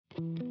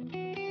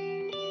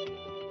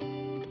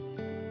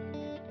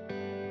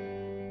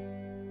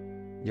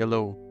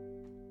Hello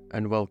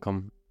and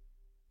welcome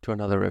to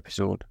another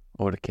episode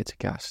of the Kids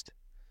Cast.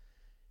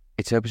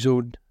 It's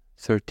episode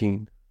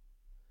 13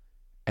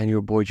 and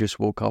your boy just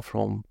woke up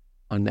from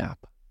a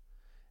nap.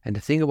 And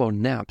the thing about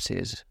naps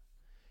is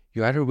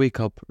you either wake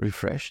up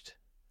refreshed,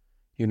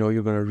 you know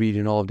you're going to read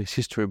in all of these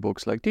history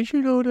books like, did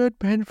you know that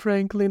Ben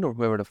Franklin or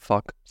whoever the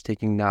fuck is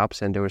taking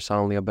naps and they were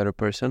suddenly a better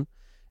person,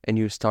 and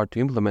you start to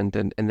implement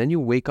it, and then you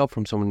wake up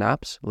from some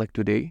naps like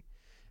today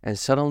and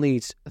suddenly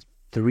it's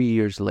 3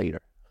 years later.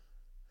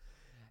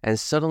 And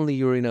suddenly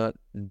you're in a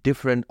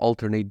different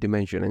alternate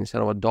dimension.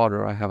 Instead of a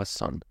daughter, I have a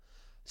son.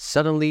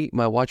 Suddenly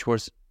my watch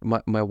wasn't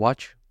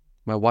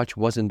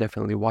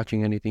definitely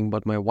watching anything,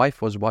 but my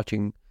wife was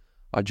watching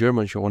a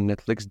German show on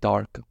Netflix,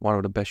 Dark, one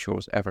of the best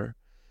shows ever.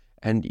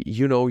 And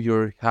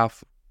you're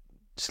half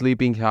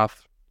sleeping,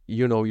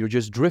 you're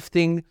just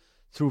drifting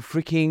through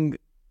freaking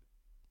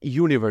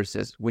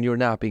universes when you're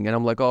napping. And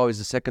I'm like, oh, is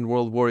the Second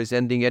World War is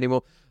ending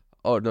anymore?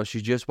 Oh no,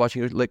 she's just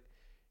watching it. Like,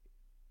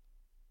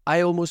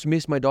 I almost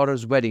missed my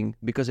daughter's wedding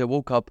because I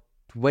woke up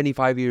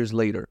 25 years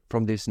later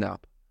from this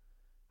nap.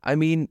 I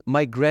mean,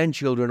 my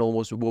grandchildren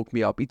almost woke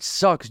me up. It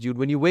sucks, dude.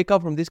 When you wake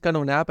up from this kind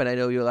of nap, and I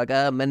know you're like,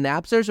 my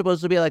naps are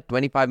supposed to be like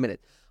 25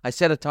 minutes. I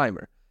set a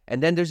timer.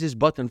 And then there's this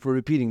button for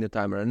repeating the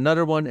timer.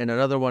 Another one, and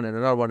another one, and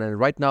another one. And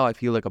right now, I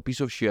feel like a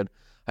piece of shit.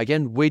 I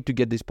can't wait to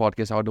get this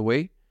podcast out of the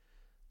way.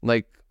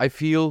 Like, I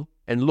feel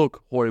and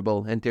look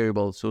horrible and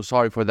terrible. So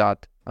sorry for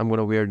that. I'm going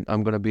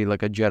to be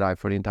like a Jedi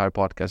for the entire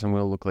podcast. I'm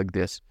going to look like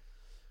this.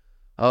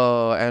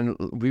 And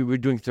we're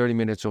doing 30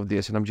 minutes of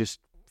this, and I'm just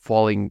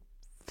falling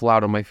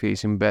flat on my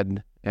face in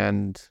bed,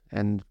 and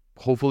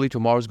hopefully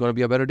tomorrow's going to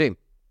be a better day.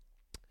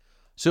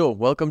 So,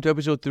 welcome to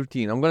episode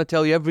 13. I'm going to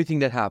tell you everything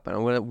that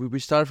happened. We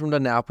start from the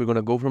nap. We're going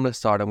to go from the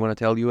start. I'm going to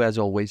tell you, as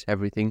always,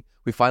 everything.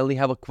 We finally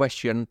have a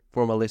question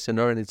from a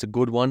listener, and it's a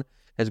good one.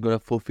 It's going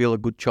to fulfill a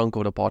good chunk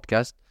of the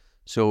podcast.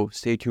 So,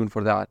 stay tuned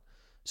for that.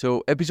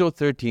 So, episode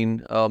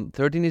 13.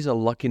 13 is a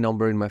lucky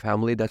number in my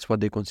family. That's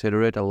what they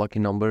consider it, a lucky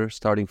number,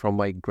 starting from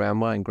my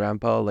grandma and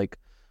grandpa. Like,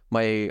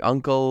 my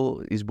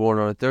uncle is born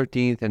on the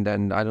 13th, and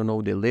then, I don't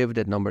know, they lived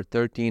at number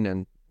 13,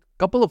 and a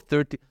couple of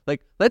 13,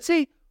 like, let's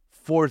say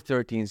 4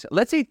 13s.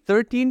 Let's say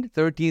 13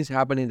 13s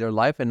happen in their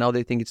life, and now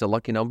they think it's a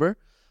lucky number.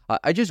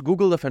 I just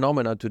Googled the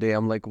phenomena today.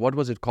 I'm like, what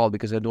was it called?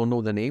 Because I don't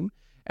know the name.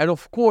 And,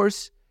 of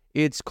course,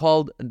 it's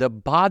called the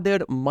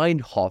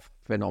Bader-Meinhof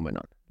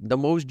phenomenon, the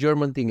most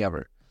German thing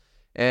ever.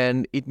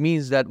 And it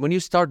means that when you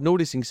start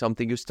noticing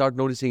something, you start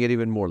noticing it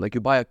even more. Like,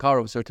 you buy a car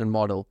of a certain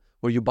model,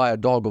 or you buy a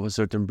dog of a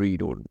certain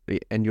breed,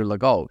 and you're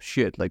like, oh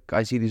shit, like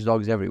I see these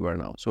dogs everywhere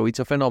now. So it's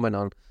a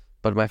phenomenon,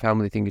 but my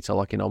family think it's a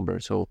lucky number.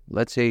 So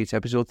let's say it's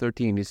episode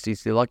 13. It's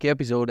the lucky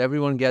episode.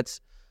 Everyone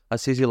gets a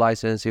CC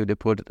license if they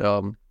put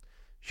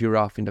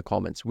giraffe in the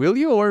comments. Will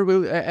you,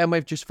 or am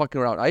I just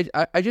fucking around?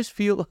 I just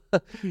feel,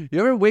 you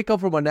ever wake up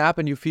from a nap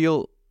and you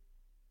feel,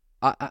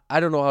 I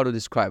don't know how to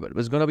describe it.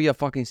 It's going to be a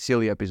fucking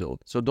silly episode.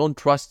 So don't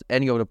trust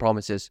any of the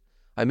promises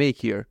I make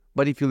here.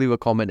 But if you leave a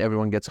comment,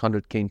 everyone gets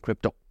 100k in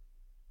crypto.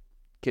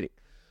 Kidding.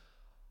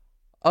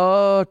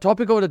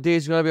 Topic of the day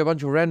is going to be a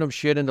bunch of random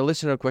shit, and the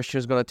listener question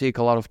is going to take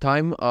a lot of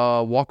time.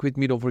 Walk with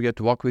me. Don't forget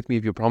to walk with me.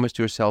 If you promise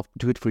to yourself,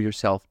 do it for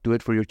yourself. Do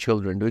it for your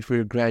children. Do it for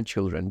your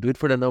grandchildren. Do it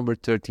for the number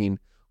 13.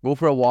 Go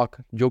for a walk.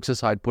 Jokes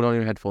aside, put on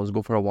your headphones.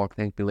 Go for a walk.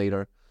 Thank me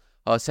later.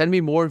 Send me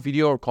more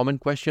video or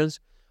comment questions.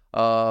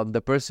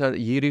 The person,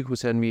 Yiri, who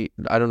sent me,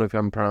 I don't know if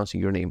I'm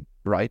pronouncing your name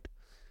right.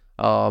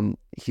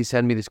 He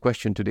sent me this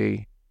question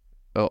today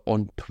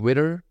on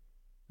Twitter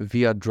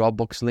via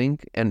Dropbox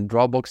link, and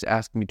Dropbox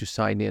asked me to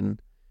sign in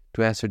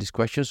to answer this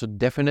question. So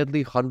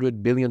definitely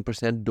 100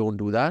 billion% don't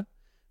do that,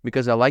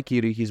 because I like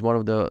Yiri. He's one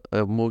of the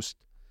most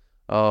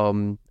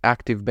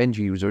active Benji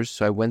users.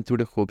 So I went through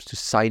the hoops to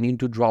sign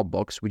into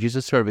Dropbox, which is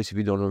a service, if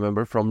you don't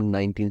remember, from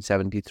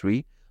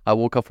 1973. I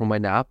woke up from my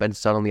nap and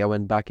suddenly I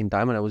went back in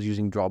time and I was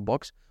using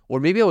Dropbox. Or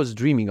maybe I was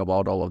dreaming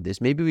about all of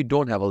this. Maybe we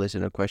don't have a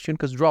listener question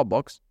because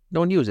Dropbox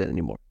don't use it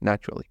anymore,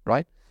 naturally,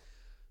 right?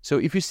 So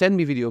if you send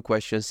me video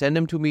questions, send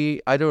them to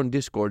me either on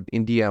Discord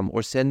in DM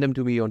or send them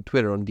to me on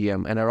Twitter on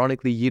DM. And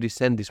ironically, Yiri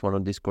sent this one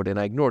on Discord and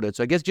I ignored it.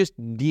 So I guess just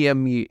DM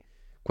me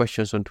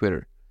questions on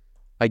Twitter.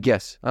 I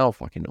guess. I don't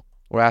fucking know.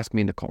 Or ask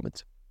me in the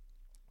comments.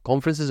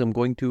 Conferences I'm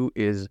going to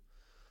is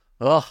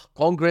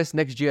Congress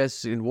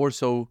Next.js in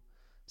Warsaw,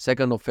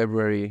 2nd of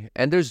February,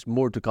 and there's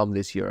more to come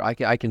this year. I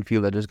can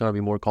feel that there's going to be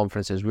more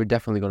conferences. We're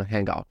definitely going to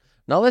hang out.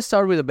 Now let's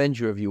start with a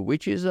Benji review,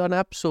 which is an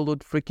absolute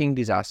freaking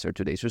disaster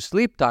today. So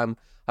sleep time,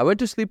 I went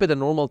to sleep at a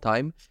normal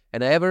time,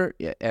 and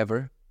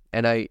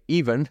I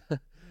even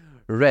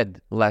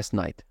read last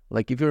night.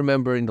 Like, if you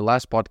remember in the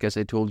last podcast,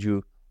 I told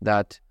you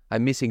that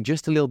I'm missing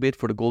just a little bit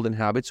for the golden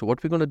habit. So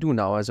what we're going to do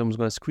now is I'm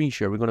going to screen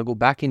share. We're going to go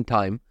back in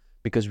time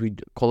because we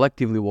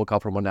collectively woke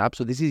up from a nap.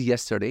 So this is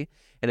yesterday.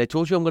 And I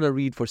told you I'm going to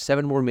read for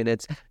 7 more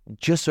minutes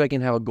just so I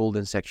can have a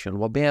golden section.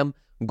 Well, bam,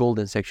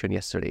 golden section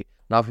yesterday.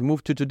 Now, if we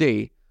move to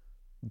today,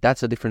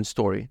 that's a different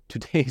story.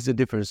 Today is a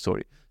different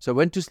story. So I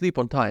went to sleep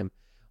on time,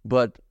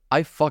 but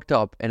I fucked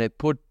up and I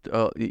put,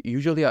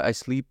 usually I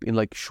sleep in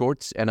like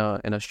shorts and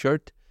a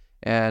shirt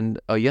And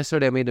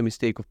yesterday I made the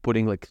mistake of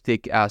putting like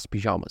thick ass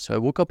pajamas. So I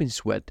woke up in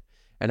sweat,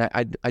 and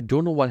I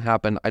don't know what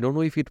happened. I don't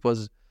know if it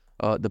was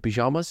the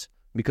pajamas,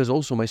 because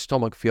also my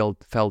stomach felt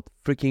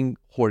freaking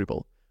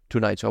horrible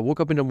tonight. So I woke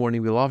up in the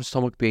morning with a lot of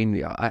stomach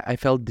pain. I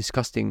felt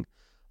disgusting.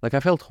 Like I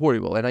felt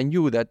horrible. And I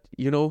knew that,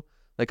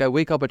 like I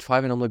wake up at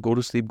 5 and I'm like, go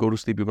to sleep.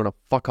 You're going to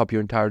fuck up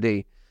your entire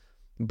day.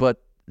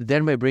 But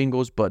then my brain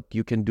goes, but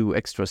you can do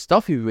extra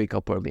stuff if you wake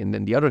up early. And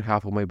then the other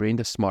half of my brain,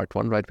 the smart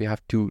one, right? We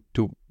have two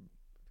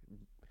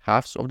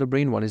halves of the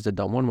brain. One is the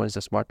dumb one is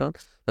the smart one.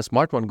 The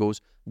smart one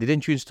goes,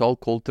 didn't you install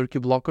cold turkey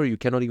blocker? You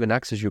cannot even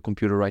access your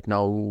computer right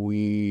now,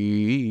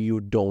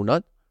 you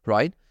donut,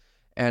 right?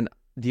 And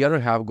the other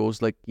half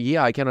goes like,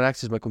 yeah, I cannot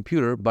access my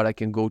computer, but I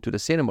can go to the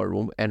cinema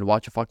room and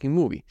watch a fucking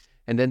movie.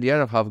 And then the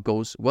other half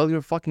goes, well, you're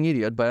a fucking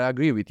idiot, but I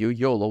agree with you.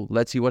 YOLO,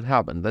 let's see what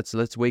happens.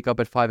 Let's wake up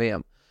at 5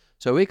 a.m.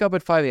 So I wake up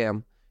at 5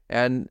 a.m.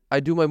 and I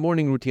do my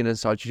morning routine and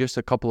such, just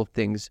a couple of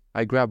things.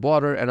 I grab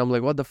water and I'm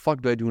like, what the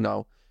fuck do I do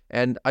now?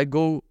 And I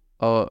go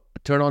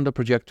turn on the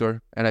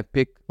projector and I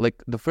pick,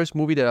 like, the first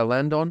movie that I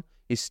land on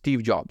is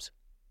Steve Jobs.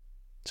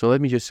 So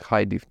let me just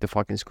hide the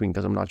fucking screen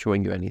because I'm not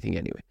showing you anything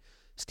anyway.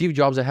 Steve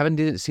Jobs, I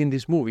haven't seen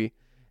this movie,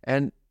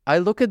 and I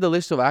look at the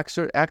list of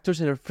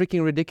actors and they're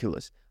freaking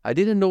ridiculous. I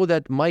didn't know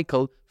that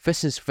Michael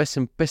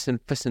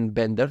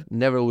Fessenbender,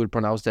 never will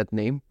pronounce that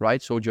name,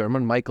 right? So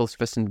German, Michael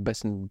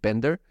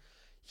Fessenbender.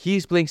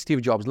 He's playing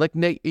Steve Jobs. Like,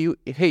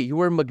 you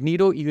were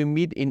Magneto,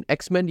 in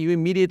X-Men, you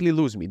immediately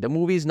lose me. The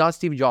movie is not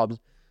Steve Jobs.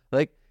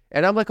 Like,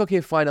 and I'm like, okay,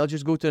 fine, I'll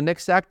just go to the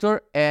next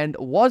actor. And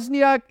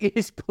Wozniak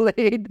is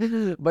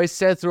played by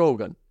Seth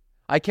Rogen.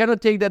 I cannot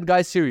take that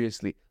guy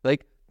seriously.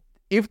 Like,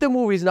 if the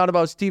movie is not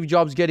about Steve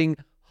Jobs getting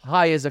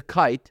high as a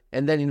kite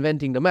and then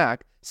inventing the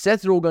Mac,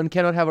 Seth Rogen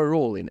cannot have a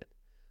role in it.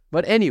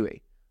 But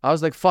anyway, I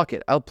was like, fuck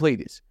it, I'll play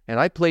this. And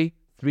I play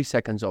 3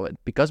 seconds of it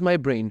because my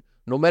brain,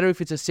 no matter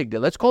if it's a sick day,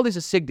 let's call this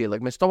a sick day,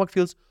 like my stomach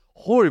feels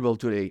horrible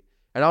today.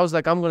 And I was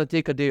like, I'm going to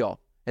take a day off.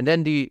 And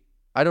then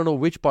I don't know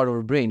which part of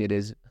our brain it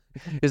is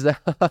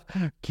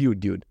that, cute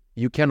dude,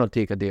 you cannot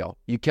take a day off.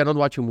 You cannot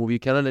watch a movie. You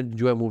cannot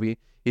enjoy a movie.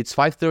 It's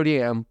 5:30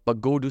 a.m., but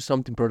go do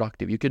something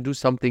productive. You can do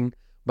something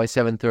by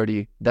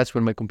 7:30. That's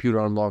when my computer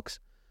unlocks.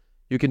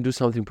 You can do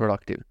something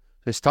productive.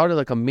 So I started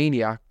like a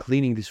maniac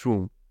cleaning this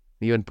room.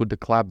 I even put the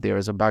clap there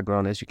as a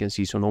background, as you can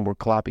see, so no more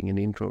clapping in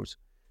the intros.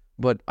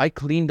 But I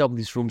cleaned up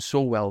this room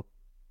so well.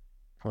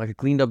 Like I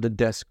cleaned up the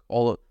desk.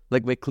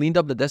 By cleaned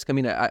up the desk, I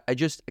mean, I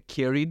just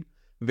carried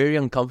very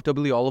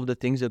uncomfortably all of the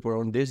things that were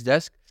on this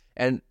desk.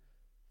 And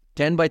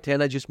 10 by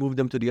 10, I just moved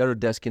them to the other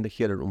desk in the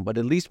theater room. But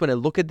at least when I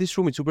look at this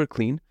room, it's super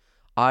clean.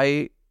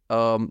 I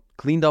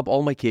cleaned up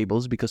all my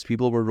cables because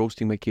people were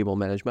roasting my cable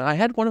management. I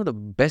had one of the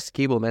best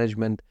cable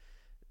management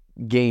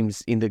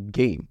games in the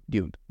game,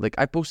 dude. Like,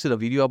 I posted a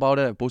video about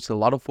it. I posted a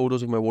lot of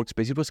photos of my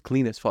workspace. It was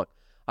clean as fuck.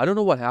 I don't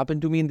know what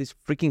happened to me in this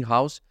freaking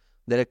house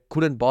that I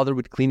couldn't bother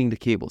with cleaning the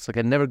cables. Like,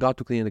 I never got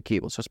to clean the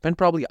cables. So I spent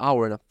probably an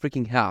hour and a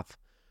freaking half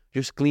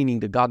just cleaning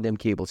the goddamn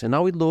cables. And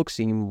now it looks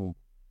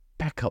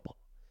impeccable.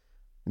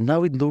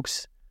 Now it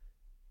looks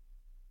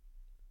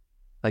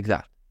like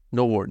that.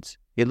 No words.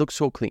 It looks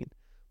so clean.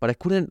 But I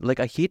couldn't,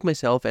 I hate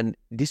myself, and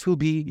this will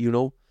be,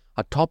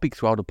 a topic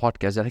throughout the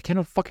podcast that I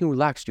cannot fucking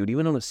relax, dude.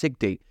 Even on a sick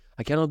day,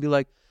 I cannot be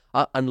like,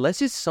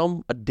 unless it's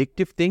some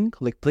addictive thing,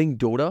 like playing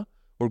Dota,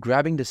 or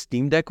grabbing the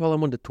Steam Deck while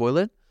I'm on the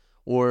toilet,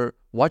 or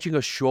watching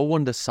a show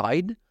on the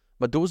side.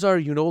 But those are,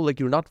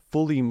 you're not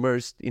fully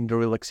immersed in the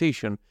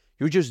relaxation.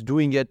 You're just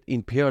doing it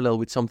in parallel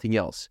with something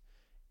else.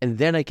 And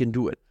then I can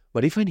do it.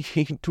 But if I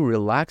need to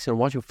relax and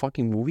watch a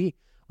fucking movie,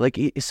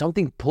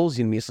 something pulls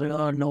in me. It's like,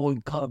 oh no,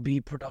 gotta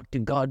be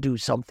productive, gotta do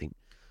something.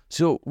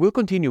 So we'll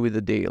continue with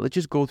the day. Let's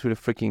just go through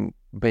the freaking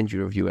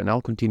Benji review, and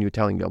I'll continue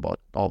telling you about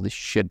all this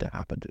shit that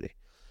happened today.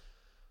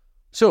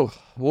 So,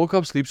 woke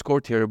up, sleep score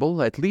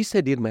terrible. At least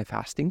I did my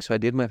fasting. So I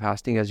did my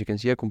fasting. As you can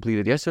see, I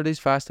completed yesterday's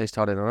fast. I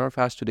started another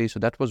fast today, so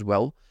that was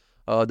well.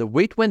 The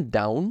weight went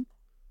down.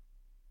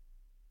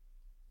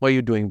 What are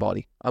you doing,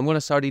 body? I'm going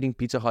to start eating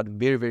Pizza Hut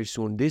very, very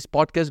soon. This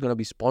podcast is going to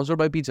be sponsored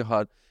by Pizza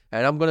Hut.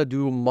 And I'm going to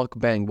do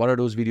mukbang. What are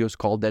those videos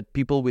called that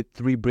people with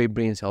 3 brave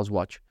brain cells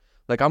watch?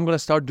 Like, I'm going to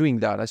start doing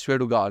that. I swear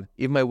to God,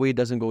 if my weight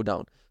doesn't go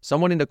down.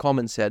 Someone in the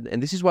comments said,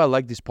 and this is why I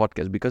like this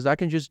podcast, because I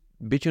can just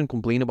bitch and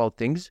complain about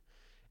things.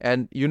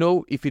 And,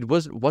 if it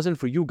wasn't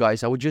for you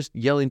guys, I would just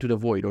yell into the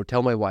void or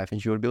tell my wife, and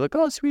she would be like,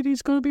 oh, sweetie,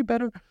 it's going to be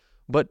better.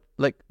 But,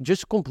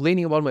 just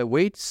complaining about my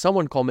weight,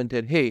 someone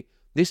commented, hey,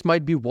 this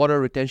might be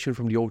water retention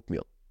from the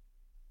oatmeal.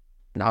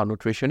 Now,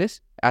 nutritionist,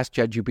 ask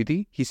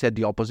ChatGPT. He said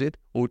the opposite.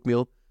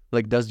 Oatmeal,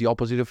 does the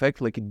opposite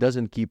effect. It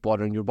doesn't keep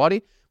water in your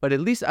body. But at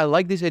least I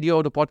like this idea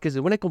of the podcast.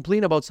 And when I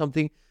complain about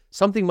something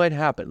might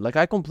happen.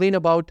 I complain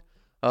about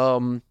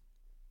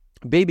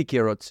baby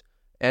carrots.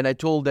 And I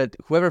told that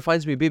whoever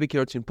finds me baby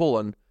carrots in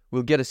Poland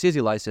will get a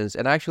CZ license.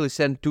 And I actually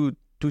sent two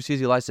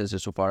CZ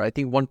licenses so far. I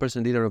think one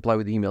person didn't reply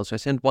with email. So I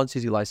sent one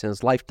CZ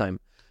license lifetime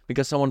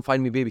because someone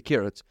find me baby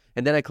carrots.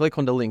 And then I click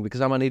on the link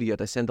because I'm an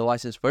idiot. I send the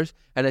license first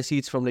and I see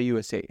it's from the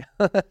USA.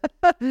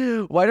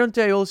 Why don't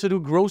I also do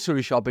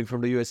grocery shopping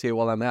from the USA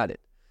while I'm at it?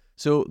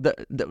 So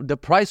the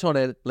price on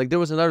it, like there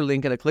was another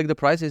link and I clicked the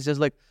price. It's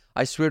just like,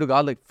 I swear to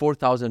God, like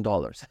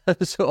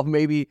 $4,000. So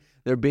maybe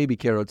they're baby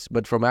carrots,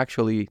 but from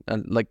actually,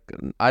 like,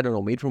 I don't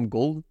know, made from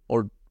gold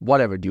or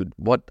whatever, dude.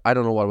 I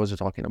don't know what was I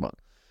talking about.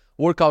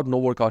 Workout, no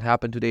workout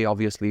happened today,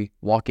 obviously.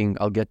 Walking,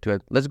 I'll get to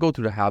it. Let's go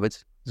through the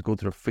habits. Let's go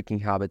through the freaking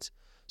habits.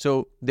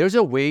 So there's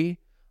a way,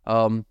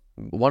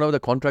 one of the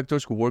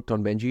contractors who worked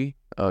on Benji,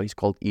 he's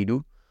called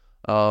Edu.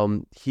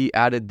 He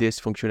added this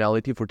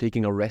functionality for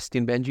taking a rest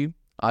in Benji.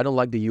 I don't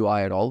like the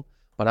UI at all,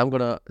 but I'm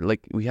gonna,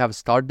 like, we have a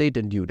start date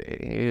and due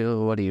date.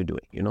 What are you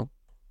doing, you know?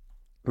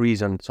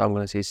 Reason, so I'm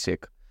gonna say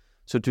sick.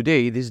 So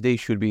today, this day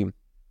should be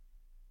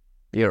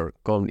error,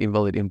 called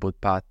invalid input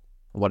path,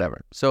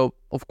 whatever. So,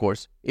 of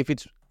course, if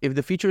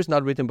the feature is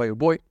not written by your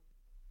boy,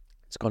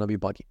 it's gonna be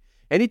buggy.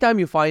 Anytime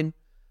you find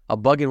a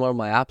bug in one of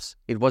my apps,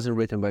 it wasn't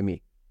written by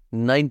me.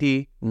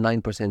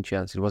 99%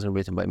 chance it wasn't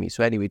written by me.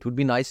 So anyway, it would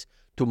be nice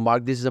to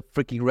mark this as a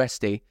freaking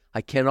rest day. I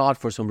cannot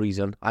for some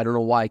reason. I don't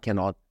know why I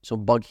cannot.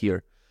 Some bug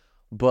here.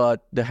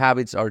 But the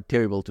habits are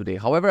terrible today.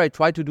 However, I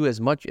tried to do as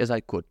much as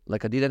I could.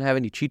 Like, I didn't have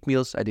any cheat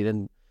meals. I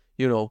didn't,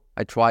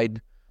 I tried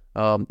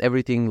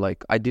everything.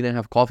 Like, I didn't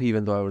have coffee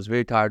even though I was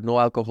very tired. No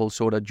alcohol,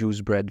 soda,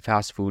 juice, bread,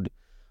 fast food.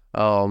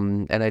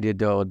 And I did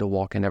the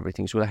walk and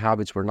everything. So the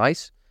habits were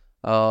nice.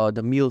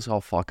 The meals,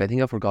 oh fuck, I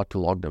think I forgot to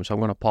log them. So I'm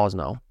going to pause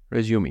now.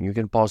 Resuming, you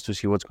can pause to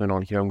see what's going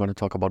on here. I'm going to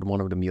talk about one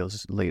of the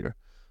meals later.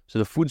 So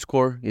the food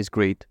score is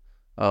great.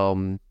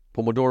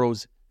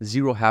 Pomodoro's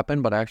 0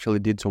 happened, but I actually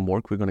did some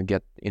work. We're going to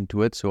get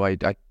into it. So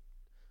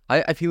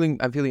I'm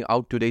feeling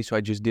out today, so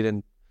I just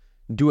didn't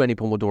do any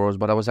Pomodoros,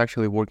 but I was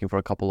actually working for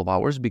a couple of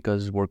hours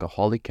because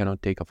workaholic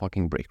cannot take a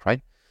fucking break,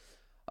 right?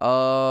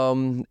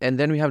 And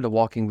then we have the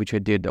walking, which I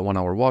did a 1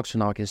 hour walk. So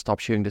now I can stop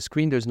sharing the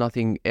screen. There's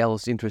nothing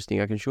else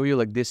interesting I can show you.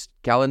 Like, this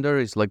calendar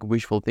is like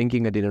wishful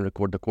thinking. I didn't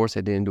record the course.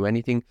 I didn't do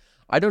anything.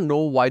 I don't know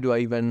why do I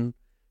even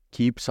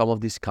keep some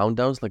of these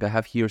countdowns. Like, I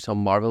have here some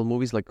Marvel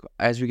movies. Like,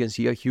 as you can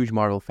see, a huge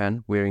Marvel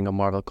fan wearing a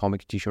Marvel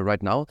comic t-shirt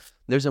right now.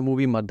 There's a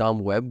movie, Madame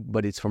Web,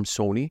 but it's from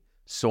Sony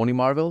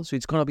Marvel. So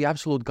it's going to be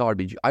absolute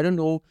garbage. I don't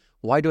know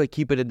why do I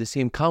keep it at the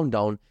same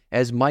countdown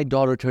as my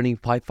daughter turning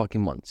 5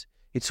 fucking months.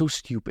 It's so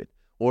stupid.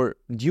 Or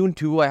Dune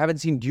 2, I haven't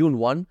seen Dune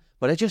 1,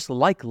 but I just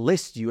like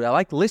lists, dude. I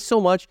like lists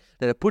so much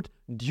that I put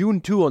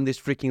Dune 2 on this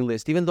freaking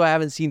list, even though I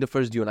haven't seen the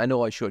first Dune. I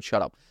know I should,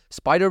 shut up.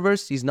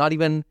 Spider-Verse is not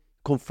even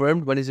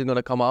confirmed when is it going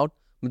to come out.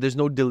 But there's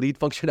no delete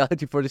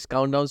functionality for this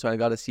countdown, so I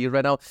got to see it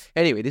right now.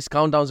 Anyway, these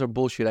countdowns are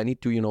bullshit. I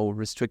need to,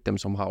 restrict them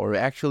somehow, or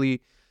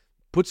actually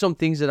put some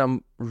things that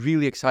I'm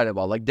really excited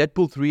about. Like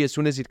Deadpool 3, as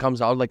soon as it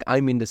comes out, like,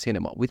 I'm in the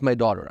cinema with my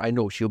daughter. I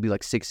know she'll be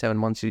like 6-7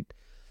 months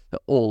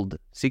old.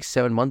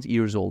 6-7 months,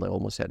 years old, I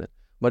almost said it.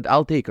 But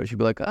I'll take her. She'll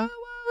be like, oh,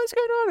 what's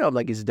going on? I'm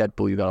like, it's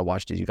Deadpool. You got to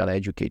watch this. You got to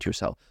educate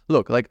yourself.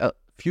 Look, like a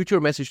future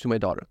message to my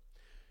daughter.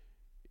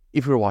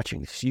 If you're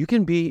watching this, you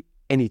can be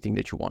anything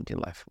that you want in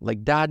life.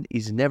 Like, dad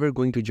is never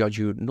going to judge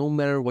you, no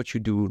matter what you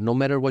do, no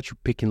matter what you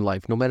pick in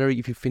life, no matter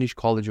if you finish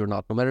college or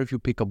not, no matter if you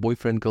pick a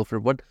boyfriend,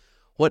 girlfriend,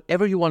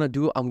 whatever you want to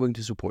do, I'm going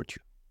to support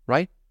you,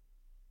 right?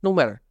 No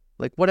matter.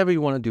 Like, whatever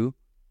you want to do,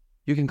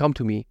 you can come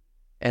to me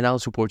and I'll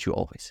support you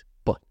always.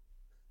 But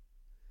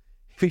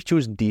if you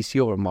choose DC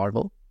over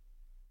Marvel,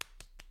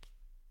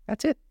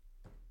 that's it.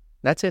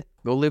 That's it.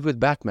 Go live with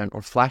Batman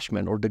or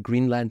Flashman or the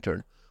Green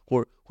Lantern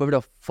or whoever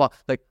the fuck.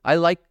 Like, I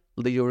like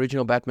the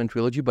original Batman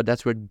trilogy, but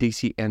that's where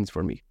DC ends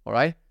for me. All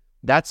right?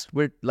 That's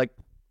where, like,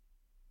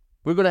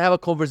 we're going to have a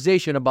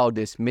conversation about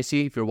this,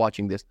 Missy, if you're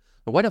watching this.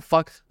 Why the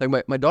fuck?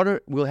 Like, my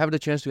daughter will have the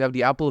chance to have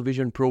the Apple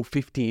Vision Pro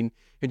 15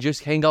 and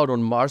just hang out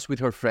on Mars with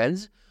her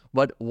friends.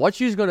 But what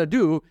she's going to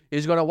do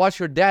is going to watch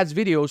her dad's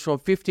videos from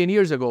 15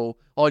 years ago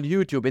on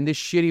YouTube in this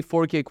shitty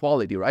 4K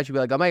quality, right? She'll be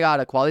like, oh my God,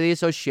 the quality is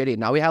so shitty.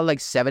 Now we have like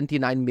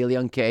 79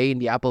 million K in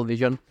the Apple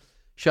Vision.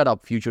 Shut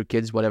up, future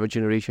kids, whatever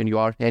generation you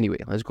are. Anyway,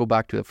 let's go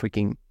back to the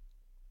freaking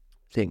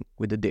thing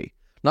with the day.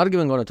 Not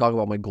even going to talk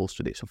about my goals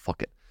today, so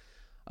fuck it.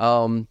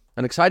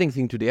 An exciting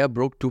thing today, I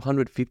broke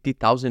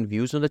 250,000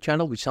 views on the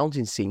channel, which sounds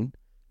insane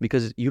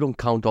because you don't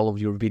count all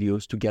of your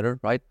videos together,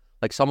 right?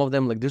 Like, some of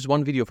them, like, there's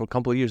one video from a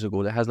couple of years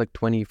ago that has like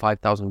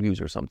 25,000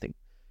 views or something.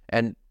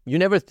 And you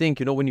never think,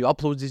 when you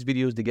upload these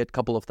videos, they get a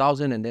couple of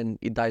thousand and then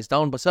it dies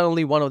down. But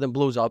suddenly one of them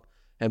blows up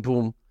and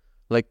boom,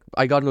 like,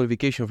 I got a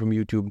notification from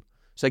YouTube.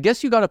 So I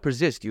guess you got to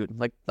persist, dude.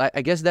 Like,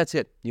 I guess that's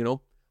it,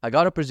 I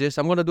got to persist.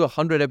 I'm going to do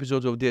 100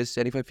 episodes of this.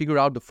 And if I figure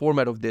out the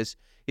format of this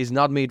is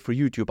not made for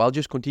YouTube, I'll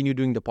just continue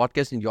doing the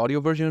podcast in the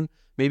audio version,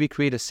 maybe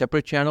create a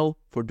separate channel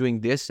for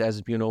doing this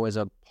as, as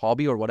a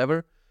hobby or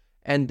whatever.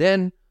 And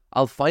then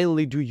I'll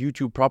finally do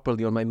YouTube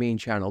properly on my main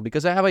channel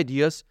because I have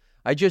ideas.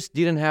 I just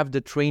didn't have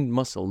the trained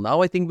muscle.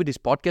 Now I think with these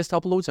podcast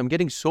uploads, I'm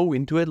getting so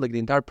into it, like the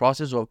entire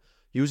process of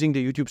using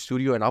the YouTube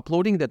studio and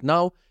uploading, that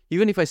now,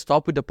 even if I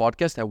stop with the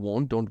podcast, I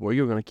won't. Don't worry,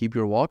 you're going to keep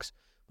your walks.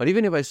 But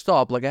even if I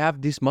stop, like, I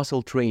have this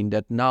muscle trained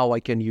that now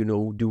I can, do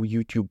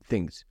YouTube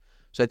things.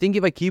 So I think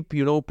if I keep,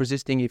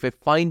 persisting, if I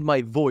find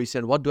my voice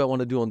and what do I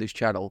want to do on this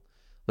channel,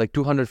 like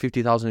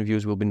 250,000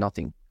 views will be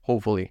nothing.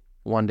 Hopefully,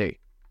 one day.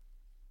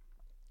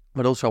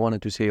 But also I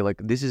wanted to say,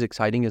 like, this is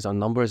exciting as a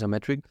number, as a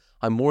metric.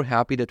 I'm more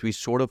happy that we're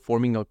sort of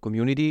forming a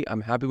community.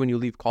 I'm happy when you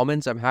leave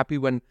comments. I'm happy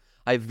when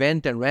I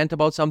vent and rant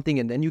about something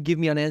and then you give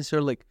me an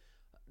answer. Like,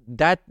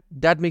 that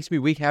makes me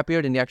way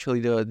happier than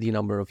actually the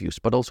number of views.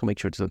 But also make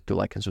sure to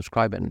like and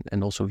subscribe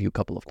and also view a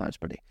couple of times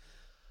per day.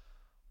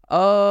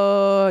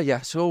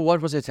 Yeah, so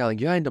what was I telling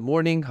you? Yeah, in the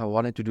morning, I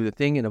wanted to do the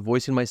thing, and a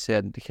voice in my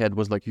head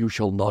was like, you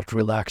shall not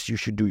relax, you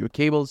should do your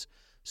cables.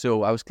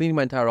 So I was cleaning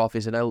my entire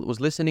office, and I was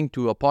listening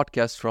to a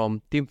podcast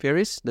from Tim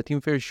Ferriss, the Tim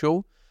Ferriss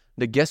show.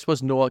 The guest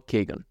was Noah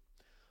Kagan.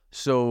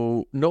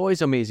 So Noah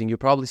is amazing. You've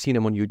probably seen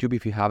him on YouTube.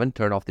 If you haven't,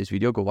 turn off this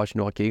video, go watch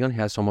Noah Kagan. He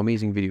has some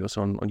amazing videos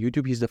on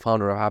YouTube. He's the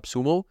founder of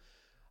AppSumo.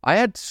 I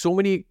had so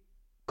many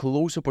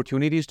close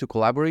opportunities to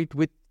collaborate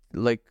with,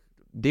 like,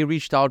 they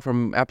reached out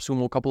from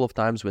AppSumo a couple of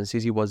times when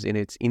Sizzy was in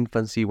its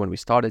infancy, when we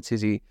started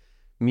Sizzy.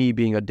 Me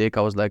being a dick,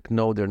 I was like,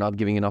 no, they're not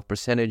giving enough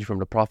percentage from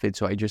the profit,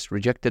 so I just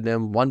rejected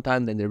them one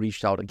time. Then they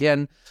reached out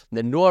again.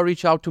 Then Noah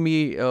reached out to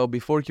me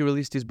before he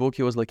released his book.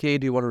 He was like, hey,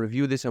 do you want to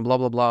review this and blah,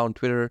 blah, blah on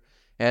Twitter.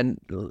 And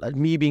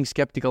me being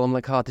skeptical, I'm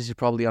like, this is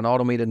probably an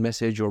automated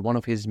message or one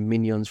of his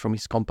minions from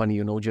his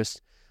company,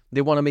 just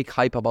they want to make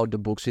hype about the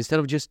book. So instead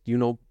of just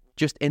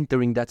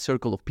entering that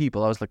circle of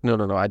people, I was like,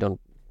 no, I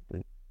don't,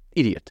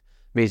 idiot.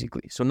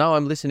 Basically. So now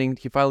I'm listening.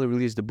 He finally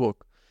released the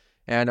book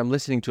and I'm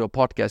listening to a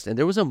podcast. And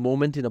there was a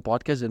moment in a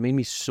podcast that made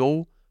me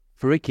so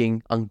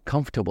freaking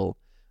uncomfortable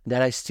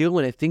that I still,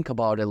 when I think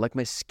about it, like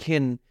my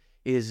skin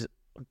is,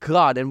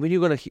 God. And when you're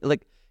going to,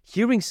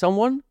 hearing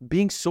someone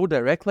being so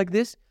direct like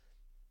this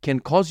can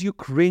cause you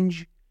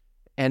cringe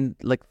and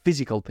like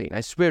physical pain.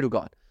 I swear to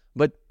God.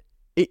 But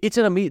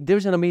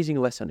there's an amazing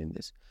lesson in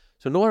this.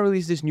 So Noah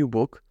released this new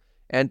book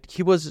and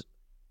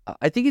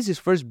I think it's his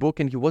first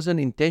book and he wasn't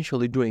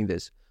intentionally doing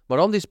this. But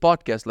on this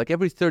podcast, like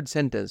every third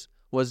sentence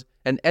was,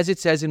 and as it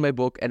says in my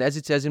book, and as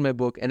it says in my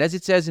book, and as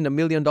it says in the $1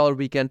 Million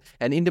Weekend,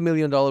 and in the $1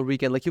 Million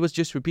Weekend, like he was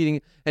just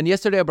repeating. And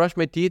yesterday I brushed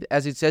my teeth,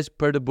 as it says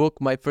per the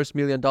book, my first $1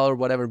 million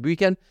whatever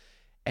weekend.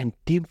 And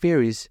Tim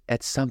Ferriss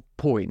at some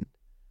point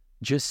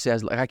just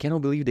says, like, I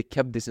cannot believe they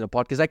kept this in a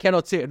podcast. I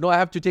cannot say it. No, I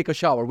have to take a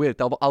shower. Wait,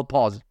 I'll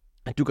pause.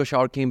 I took a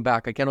shower, came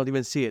back. I cannot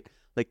even see it.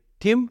 Like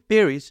Tim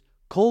Ferriss,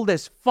 cold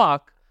as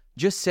fuck,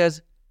 just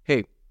says,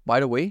 hey, by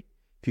the way,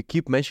 if you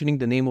keep mentioning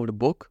the name of the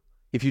book,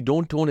 if you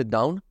don't tone it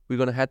down, we're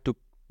gonna have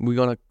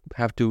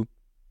to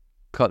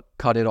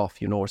cut it off,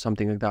 or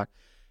something like that.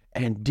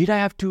 And did I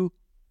have to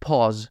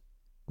pause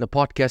the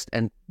podcast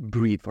and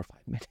breathe for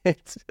 5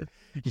 minutes?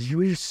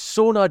 We're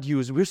so not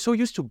used. We're so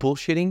used to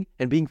bullshitting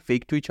and being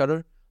fake to each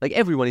other. Like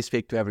everyone is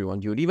fake to everyone,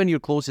 dude. Even your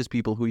closest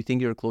people who you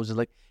think you're closest,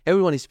 like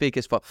everyone is fake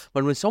as fuck.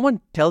 But when someone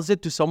tells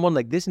it to someone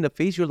like this in the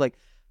face, you're like,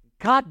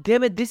 God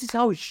damn it, this is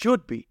how it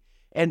should be.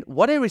 And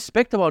what I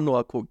respect about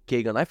Noah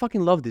Kagan, I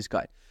fucking love this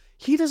guy.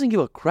 He doesn't give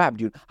a crap,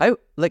 dude.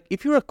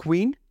 If you're a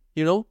queen,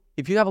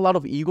 if you have a lot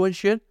of ego and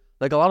shit,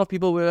 like a lot of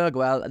people were like,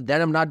 well, then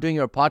I'm not doing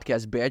your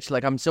podcast, bitch.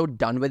 Like, I'm so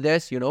done with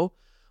this,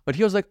 But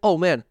he was like, oh,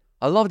 man,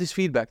 I love this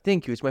feedback.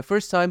 Thank you. It's my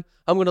first time.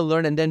 I'm going to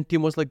learn. And then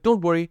Tim was like, don't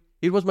worry.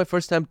 It was my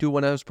first time, too,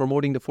 when I was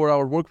promoting the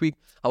 4-hour work week.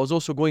 I was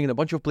also going in a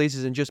bunch of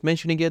places and just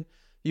mentioning it,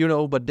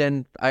 But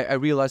then I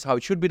realized how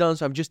it should be done.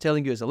 So I'm just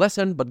telling you as a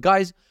lesson. But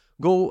guys,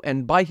 go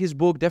and buy his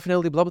book,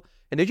 definitely, blah, blah.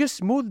 And they just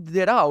smoothed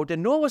it out.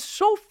 And Noah was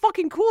so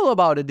fucking cool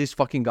about it, this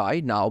fucking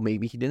guy. Now,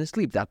 maybe he didn't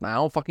sleep that night. I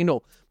don't fucking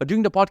know. But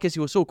during the podcast, he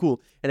was so cool.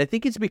 And I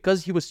think it's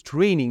because he was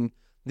training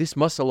this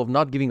muscle of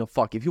not giving a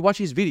fuck. If you watch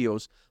his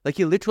videos, like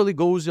he literally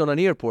goes on an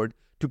airport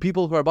to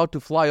people who are about to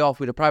fly off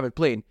with a private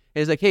plane.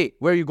 And he's like, hey,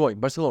 where are you going?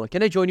 Barcelona.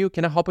 Can I join you?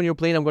 Can I hop on your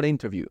plane? I'm going to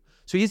interview.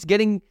 So he's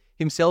getting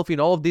himself in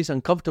all of these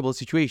uncomfortable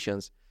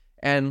situations.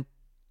 And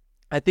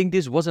I think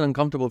this wasn't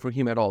uncomfortable for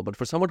him at all. But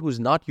for someone who's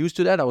not used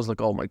to that, I was like,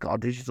 oh my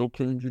God, this is so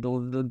cringe.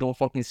 Don't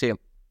fucking say it.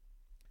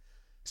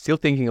 Still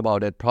thinking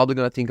about it. Probably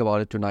going to think about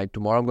it tonight.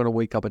 Tomorrow I'm going to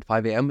wake up at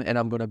 5 a.m. and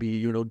I'm going to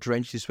be,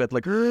 drenched in sweat.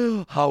 Like,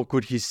 how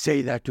could he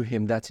say that to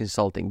him? That's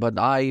insulting. But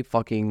I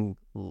fucking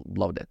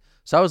loved it.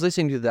 So I was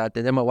listening to that.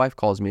 And then my wife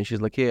calls me and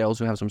she's like, hey, I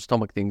also have some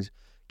stomach things.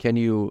 Can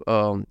you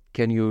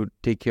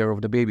take care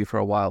of the baby for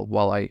a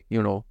while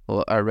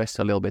I rest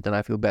a little bit and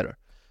I feel better.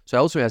 So I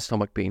also had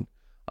stomach pain.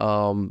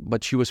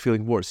 But she was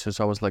feeling worse.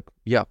 So I was like,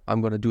 yeah,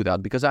 I'm going to do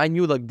that because I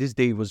knew like this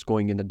day was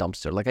going in the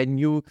dumpster. Like I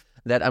knew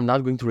that I'm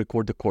not going to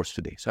record the course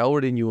today. So I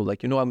already knew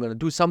I'm going to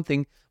do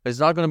something, but it's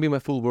not going to be my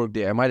full work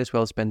day. I might as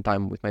well spend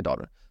time with my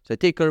daughter. So I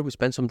take her, we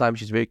spend some time.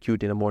 She's very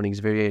cute in the mornings,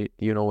 very,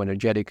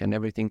 energetic and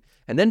everything.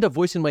 And then the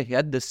voice in my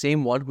head, the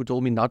same one who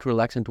told me not to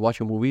relax and to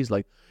watch a movie is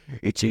like,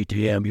 it's 8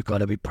 a.m. You got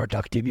to be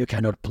productive. You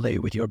cannot play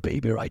with your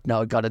baby right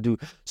now. Got to do.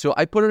 So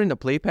I put her in the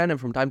playpen and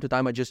from time to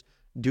time I just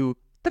do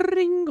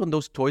ring on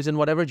those toys and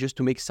whatever just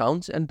to make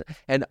sounds and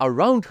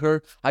around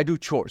her I do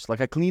chores.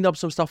 Like I clean up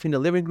some stuff in the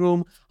living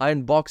room. I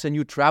unbox a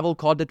new travel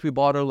cot that we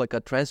bought her, like a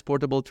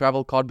transportable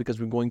travel cot because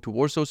we're going to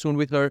Warsaw soon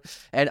with her.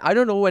 And I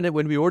don't know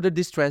when we ordered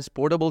this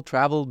transportable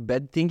travel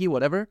bed thingy,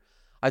 whatever,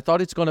 I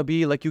thought it's gonna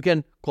be like you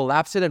can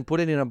collapse it and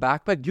put it in a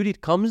backpack. Dude, it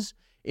comes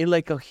in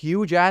like a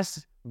huge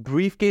ass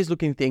briefcase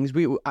looking things.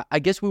 I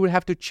guess we would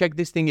have to check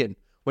this thing in.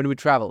 when we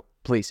travel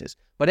places.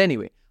 But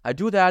anyway, I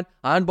do that.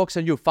 I unbox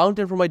a new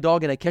fountain for my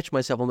dog and I catch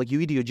myself. I'm like,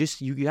 you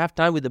idiot, you have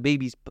time with the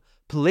babies,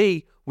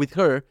 play with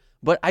her.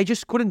 But I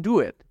just couldn't do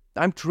it.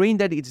 I'm trained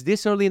that it's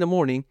this early in the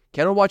morning,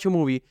 cannot watch a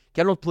movie,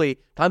 cannot play,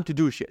 time to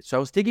do shit. So I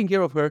was taking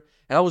care of her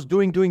and I was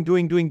doing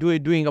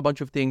a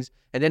bunch of things.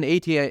 And then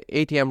 8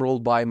 a.m.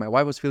 rolled by. My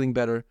wife was feeling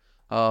better.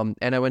 And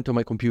I went to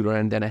my computer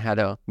and then I had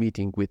a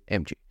meeting with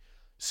MJ.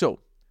 So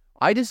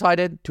I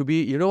decided to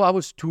be, I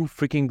was too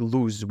freaking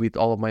loose with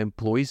all of my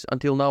employees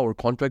until now, or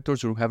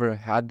contractors or whoever I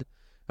had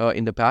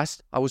in the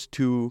past. I was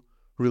too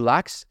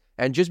relaxed.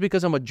 And just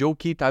because I'm a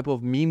jokey type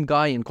of meme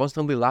guy and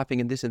constantly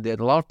laughing and this and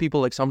that, a lot of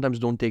people sometimes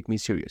don't take me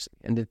seriously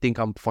and they think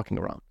I'm fucking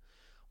around.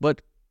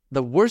 But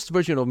the worst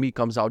version of me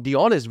comes out, the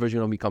honest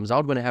version of me comes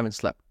out when I haven't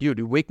slept. Dude,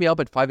 you wake me up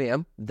at 5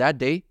 a.m. That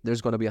day,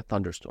 there's going to be a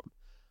thunderstorm.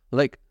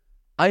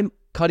 I'm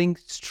cutting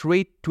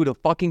straight to the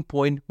fucking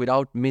point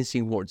without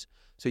mincing words.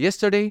 So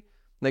yesterday,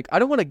 I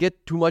don't want to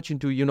get too much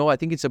into, I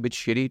think it's a bit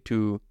shitty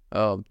to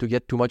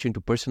get too much into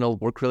personal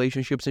work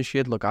relationships and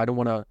shit. Look, I don't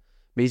want to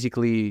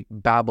basically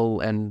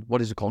babble and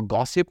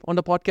gossip on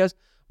the podcast.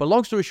 But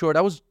long story short,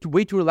 I was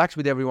way too relaxed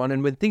with everyone.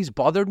 And when things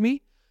bothered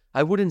me,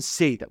 I wouldn't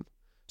say them.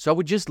 So I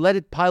would just let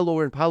it pile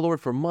over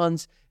for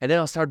months. And then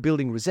I'll start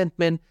building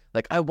resentment.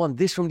 I want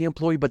this from the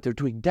employee, but they're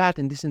doing that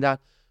and this and that.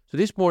 So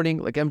this morning,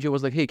 MJ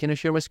was like, hey, can I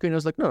share my screen? I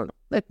was like, no,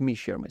 let me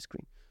share my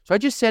screen. So I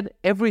just said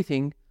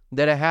everything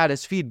that I had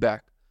as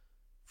feedback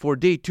for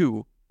day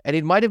 2. And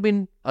it might have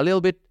been a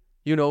little bit,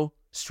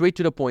 straight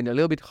to the point, a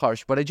little bit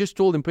harsh. But I just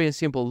told him plain and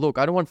simple, look,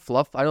 I don't want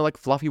fluff. I don't like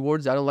fluffy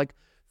words. I don't like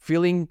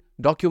filling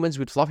documents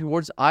with fluffy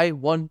words. I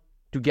want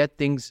to get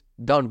things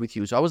done with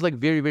you. So I was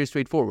very, very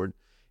straightforward.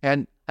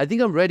 And I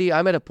think I'm ready.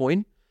 I'm at a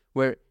point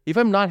where if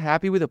I'm not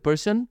happy with a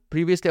person,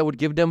 previously I would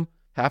give them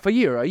half a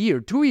year,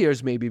 2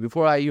 years maybe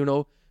before I,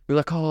 be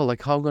like, how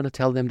I'm going to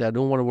tell them that I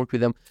don't want to work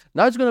with them.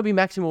 Now it's going to be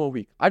maximum a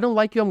week. I don't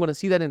like you. I'm going to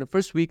see that in the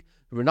first week.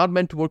 We're not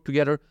meant to work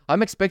together.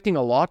 I'm expecting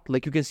a lot. You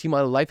can see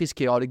my life is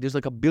chaotic. There's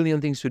a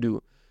billion things to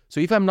do. So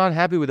if I'm not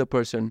happy with a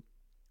person,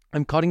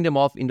 I'm cutting them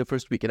off in the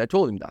first week. And I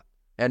told him that.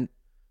 And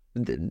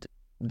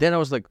then I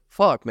was like,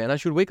 fuck, man, I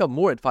should wake up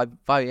more at 5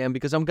 a.m.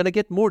 because I'm going to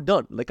get more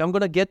done. I'm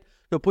going to get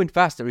to a point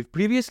faster. If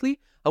previously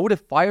I would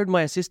have fired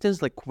my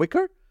assistants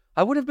quicker,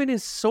 I would have been in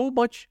so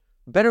much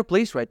better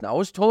place right now. I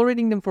was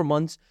tolerating them for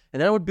months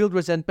and then I would build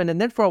resentment. And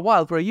then for a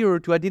while, for a year or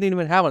two, I didn't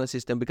even have an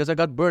assistant because I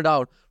got burned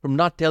out from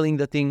not telling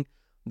the thing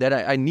that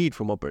I need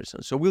from a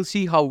person. So we'll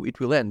see how it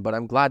will end. But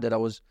I'm glad that I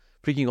was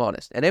freaking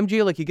honest. And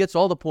MJ, he gets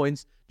all the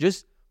points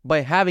just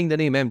by having the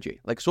name MJ.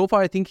 So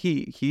far, I think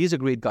he is a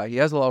great guy. He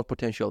has a lot of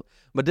potential.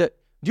 But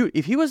dude,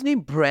 if he was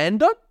named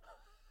Brandon,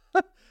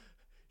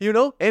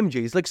 MJ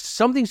is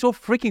something so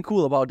freaking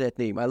cool about that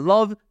name. I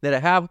love that I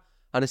have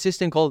an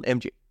assistant called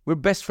MJ. We're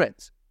best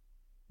friends.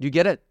 Do you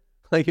get it?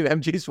 If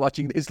MJ is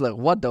watching this,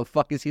 what the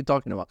fuck is he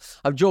talking about?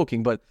 I'm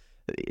joking, but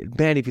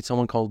man, if it's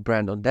someone called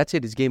Brandon, that's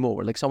it. It's game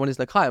over. Someone is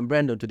hi, I'm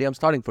Brandon. Today I'm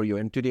starting for you.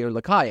 And today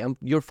you're hi,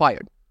 you're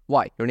fired.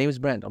 Why? Your name is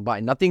Brandon. Bye.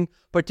 Nothing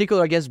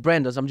particular against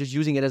Brandon. I'm just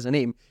using it as a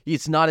name.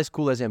 It's not as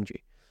cool as MJ.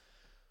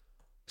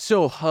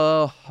 So,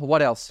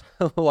 what else?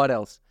 What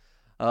else?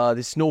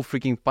 The snow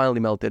freaking finally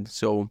melted.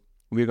 So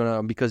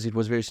we're because it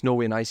was very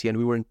snowy and icy and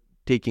we weren't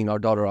taking our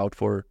daughter out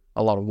for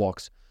a lot of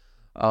walks.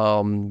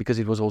 Because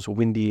it was also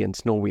windy and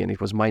snowy and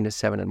it was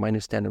 -7 and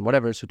 -10 and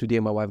whatever. So today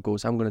my wife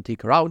goes, I'm going to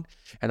take her out.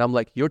 And I'm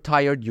like, you're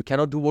tired. You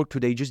cannot do work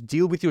today. Just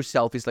deal with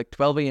yourself. It's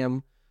 12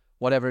 a.m.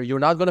 Whatever. You're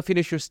not going to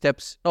finish your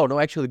steps. No,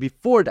 actually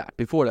before that.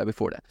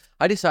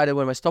 I decided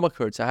when my stomach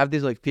hurts, I have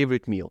this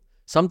favorite meal.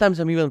 Sometimes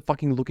I'm even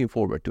fucking looking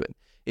forward to it.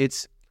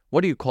 It's,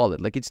 what do you call it?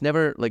 It's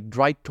never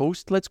dry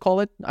toast, let's call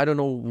it. I don't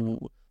know.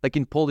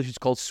 In Polish, it's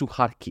called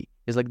sucharki.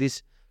 It's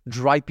this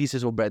dry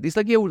pieces of bread. It's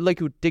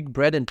you take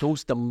bread and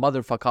toast the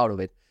motherfucker out of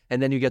it,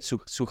 and then you get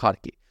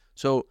sucharki.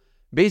 So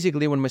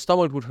basically, when my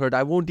stomach would hurt,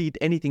 I won't eat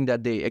anything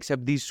that day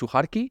except these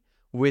sucharki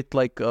with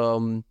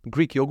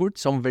Greek yogurt,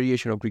 some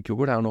variation of Greek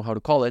yogurt, I don't know how to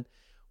call it,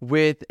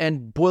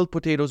 and boiled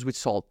potatoes with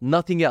salt,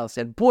 nothing else.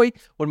 And boy,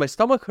 when my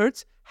stomach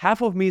hurts,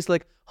 half of me is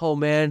oh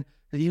man,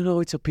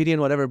 it's a pity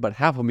and whatever, but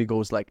half of me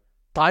goes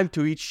time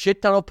to eat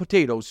shit ton of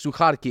potatoes,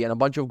 sucharki, and a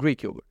bunch of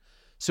Greek yogurt.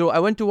 So I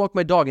went to walk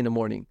my dog in the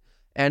morning.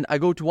 And I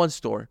go to one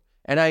store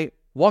and I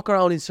walk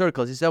around in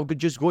circles instead of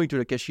just going to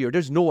the cashier.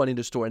 There's no one in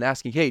the store and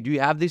asking, hey, do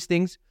you have these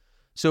things?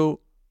 So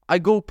I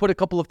go put a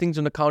couple of things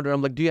on the counter.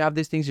 I'm like, do you have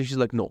these things? And she's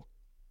like, no.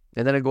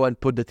 And then I go and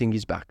put the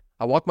thingies back.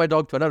 I walk my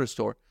dog to another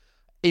store.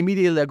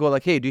 Immediately I go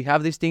hey, do you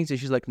have these things? And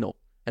she's like, no.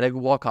 And I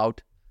walk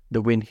out.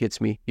 The wind hits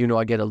me.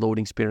 I get a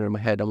loading spinner in my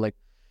head. I'm like,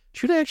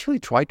 should I actually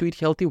try to eat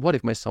healthy? What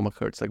if my stomach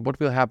hurts? What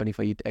will happen if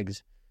I eat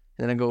eggs?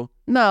 And then I go,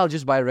 I'll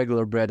just buy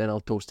regular bread and I'll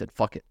toast it.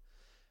 Fuck it.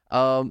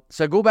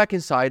 So I go back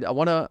inside. I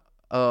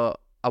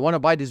wanna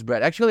buy this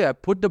bread. Actually, I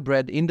put the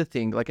bread in the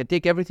thing. I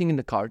take everything in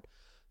the cart.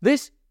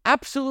 This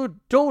absolute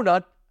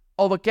donut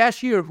of a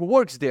cashier who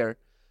works there,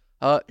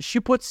 she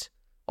puts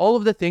all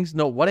of the things.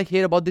 No, what I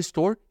hate about this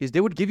store is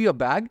they would give you a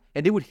bag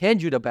and they would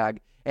hand you the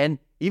bag. And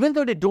even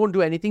though they don't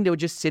do anything, they would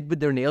just sit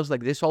with their nails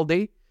like this all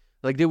day.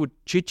 like they would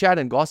chit chat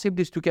and gossip,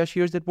 these two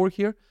cashiers that work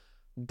here.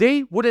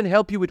 They wouldn't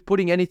help you with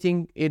putting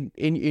anything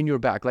in your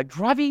bag, like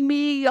driving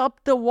me up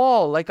the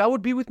wall. Like I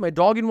would be with my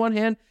dog in one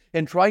hand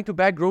and trying to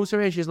bag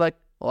grocery, and she's like,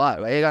 what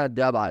are you gonna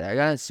do about it? Are you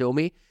gonna sue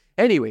me?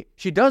 Anyway,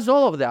 she does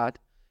all of that,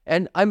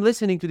 and I'm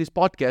listening to this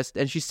podcast,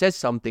 and she says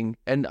something,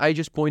 and I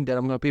just point that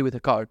I'm gonna pay with a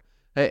card,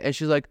 and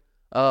she's like,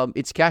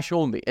 it's cash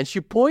only, and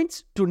she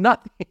points to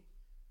nothing.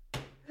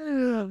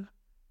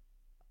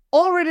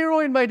 Already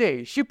ruined my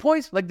day. She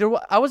points, like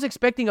I was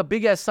expecting a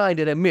big ass sign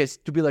that I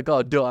missed to be like,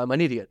 oh duh, I'm an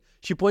idiot.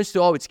 She points to,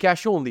 oh, it's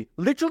cash only.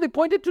 Literally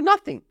pointed to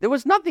nothing. There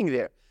was nothing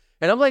there.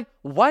 And I'm like,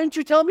 why didn't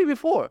you tell me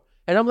before?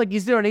 And I'm like,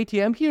 is there an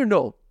ATM here?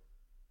 No.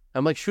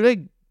 I'm like, should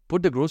I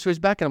put the groceries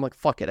back? And I'm like,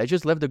 fuck it. I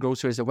just left the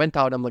groceries. I went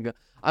out. I'm like,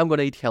 I'm going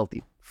to eat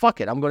healthy.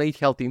 Fuck it. I'm going to eat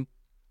healthy.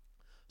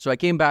 So I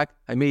came back.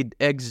 I made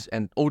eggs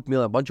and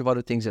oatmeal, a bunch of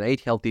other things, and I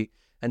ate healthy.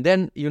 And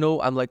then,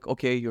 I'm like,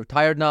 okay, you're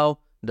tired now.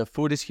 The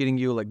food is hitting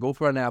you. Like, go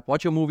for a nap.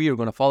 Watch a movie. You're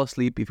going to fall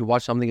asleep. If you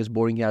watch something as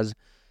boring as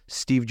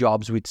Steve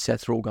Jobs with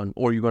Seth Rogen,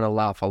 or you're going to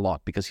laugh a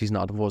lot because he's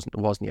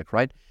wasn't yet,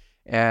 right?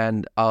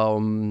 And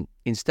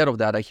instead of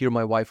that, I hear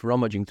my wife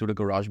rummaging through the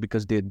garage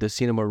because the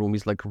cinema room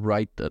is like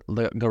right,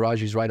 the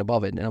garage is right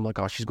above it. And I'm like,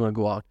 oh, she's going to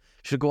go out.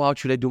 Should I go out?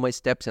 Should I do my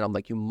steps? And I'm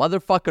like, you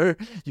motherfucker,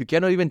 you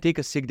cannot even take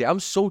a sick day.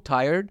 I'm so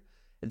tired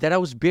that I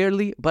was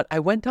but I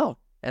went out.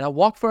 And I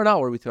walked for an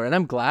hour with her. And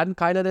I'm glad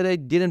kind of that I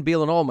didn't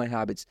bail on all my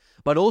habits.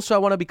 But also I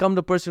want to become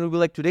the person who will be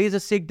like, today is a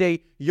sick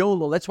day.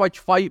 YOLO, let's watch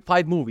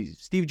five movies.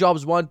 Steve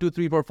Jobs 1, 2,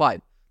 3, 4,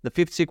 5. The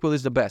fifth sequel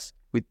is the best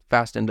with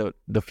Fast and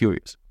the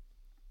Furious.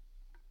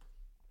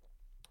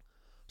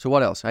 So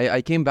what else?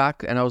 I came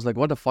back and I was like,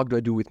 what the fuck do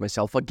I do with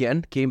myself?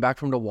 Again, came back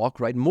from the walk,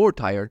 right? More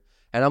tired.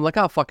 And I'm like,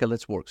 fuck it,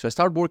 let's work. So I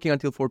started working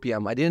until 4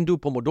 p.m. I didn't do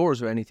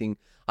Pomodoros or anything.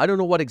 I don't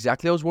know what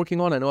exactly I was working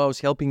on. I know I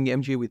was helping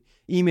MJ with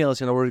emails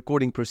and I was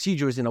recording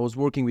procedures and I was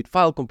working with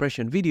file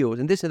compression videos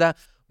and this and that.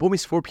 Boom,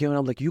 it's 4 p.m. and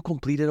I'm like, you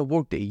completed a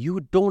work day.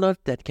 You donut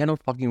that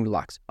cannot fucking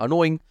relax.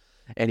 Annoying.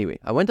 Anyway,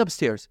 I went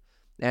upstairs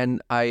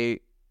and I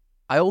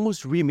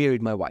almost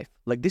remarried my wife.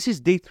 Like, this is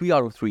day 3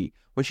 out of 3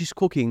 when she's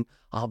cooking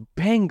a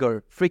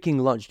banger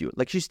freaking lunch, dude.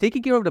 Like, she's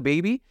taking care of the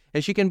baby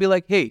and she can be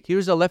like, hey,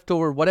 here's a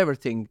leftover whatever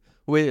thing.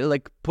 We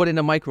like put in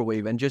a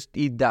microwave and just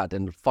eat that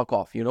and fuck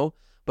off,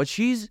 But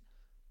she's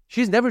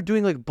never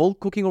doing like bulk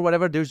cooking or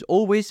whatever. There's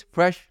always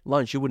fresh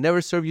lunch. She would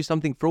never serve you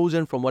something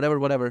frozen from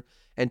whatever.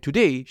 And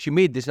today she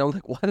made this and I'm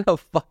like, what the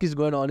fuck is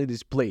going on in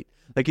this plate?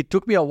 Like, it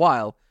took me a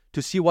while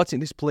to see what's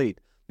in this plate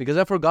because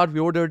I forgot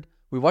we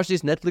watched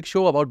this Netflix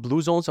show about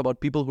blue zones,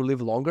 about people who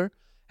live longer.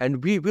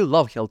 And we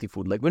love healthy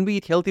food. Like, when we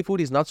eat healthy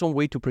food, it's not some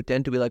way to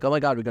pretend to be like, oh my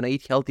God, we're going to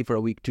eat healthy for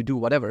a week to do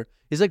whatever.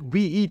 It's like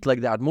we eat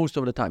like that most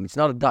of the time. It's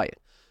not a diet.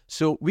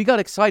 So we got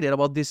excited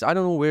about this. I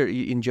don't know where,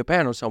 in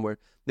Japan or somewhere.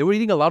 They were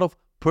eating a lot of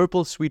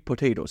purple sweet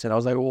potatoes. And I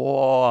was like,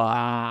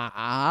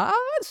 whoa,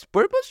 it's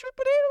purple sweet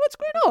potato? What's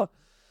going on?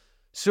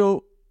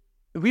 So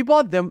we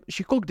bought them.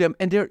 She cooked them.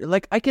 And they're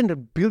like, I can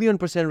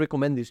 1,000,000,000%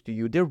 recommend this to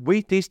you. They're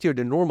way tastier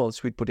than normal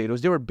sweet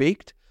potatoes. They were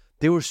baked.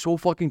 They were so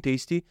fucking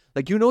tasty.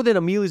 Like, that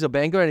a meal is a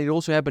banger. And it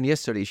also happened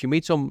yesterday. She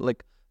made some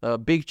like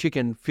baked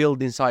chicken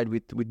filled inside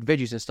with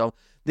veggies and stuff.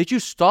 Did you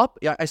stop?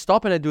 Yeah, I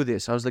stop and I do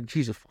this. I was like,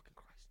 Jesus fucking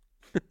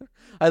Christ.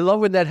 I love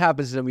when that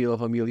happens in the middle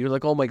of a meal. You're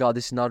like, oh my God,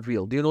 this is not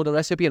real. Do you know the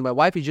recipe? And my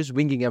wife is just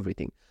winging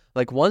everything.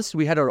 Like, once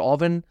we had our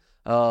oven,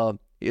 the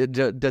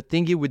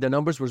thingy with the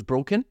numbers was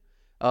broken.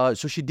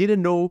 So she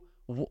didn't know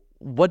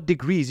what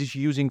degrees is she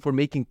using for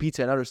making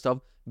pizza and other stuff.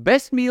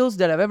 Best meals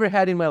that I've ever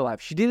had in my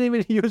life. She didn't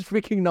even use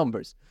freaking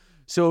numbers.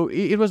 So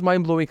it was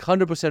mind-blowing.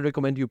 100%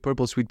 recommend you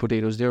purple sweet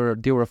potatoes. They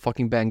were a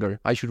fucking banger.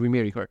 I should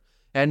remarry her.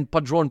 And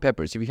padron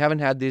peppers. If you haven't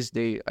had this,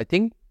 I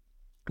think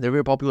they're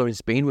very popular in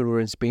Spain. When we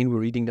were in Spain, we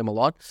were eating them a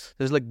lot.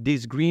 There's like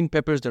these green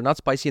peppers. They're not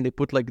spicy, and they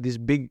put like these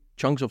big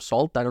chunks of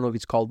salt. I don't know if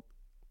it's called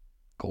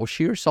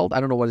kosher salt. I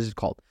don't know what is it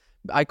called.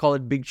 I call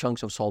it big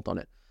chunks of salt on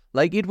it.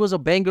 Like, it was a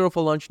banger of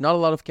a lunch. Not a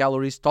lot of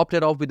calories. Topped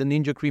it off with the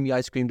Ninja Creamy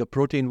ice cream, the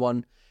protein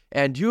one.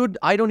 And dude,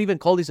 I don't even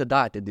call this a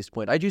diet at this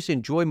point. I just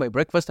enjoy my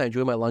breakfast. I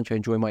enjoy my lunch. I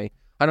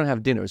don't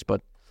have dinners,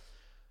 but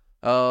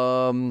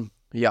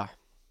yeah.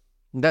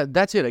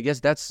 That's it. I guess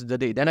that's the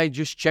day. Then I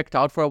just checked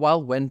out for a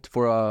while, went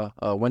for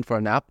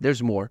a nap.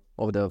 There's more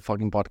of the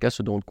fucking podcast,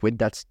 so don't quit.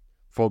 That's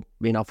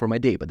enough for my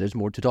day, but there's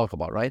more to talk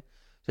about, right?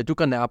 So I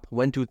took a nap,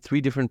 went to 3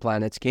 different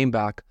planets, came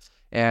back,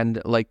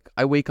 and like,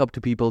 I wake up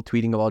to people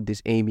tweeting about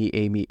this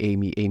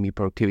Amy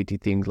productivity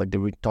thing. Like, they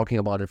were talking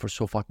about it for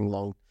so fucking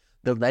long.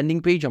 The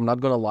landing page, I'm not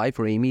gonna lie,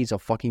 for Amy is a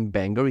fucking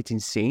banger. It's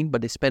insane,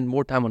 but they spend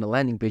more time on the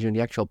landing page than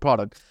the actual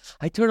product.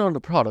 I turn on the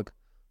product.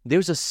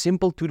 There's a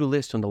simple to-do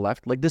list on the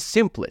left, like the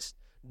simplest.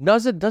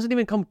 Doesn't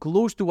even come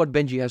close to what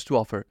Benji has to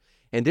offer.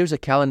 And there's a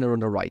calendar on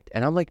the right.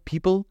 And I'm like,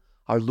 people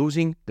are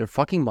losing their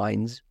fucking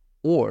minds,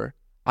 or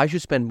I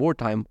should spend more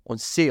time on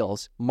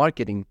sales,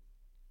 marketing,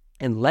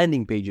 and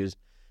landing pages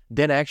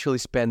than I actually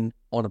spend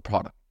on a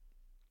product.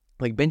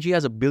 Like, Benji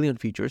has 1 billion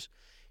features.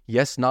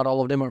 Yes, not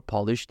all of them are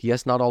polished.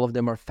 Yes, not all of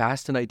them are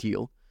fast and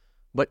ideal.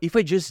 But if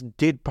I just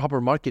did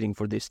proper marketing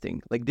for this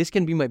thing, like, this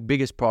can be my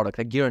biggest product,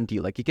 I guarantee.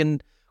 Like, it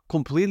can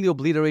completely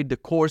obliterate the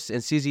course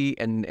and CZ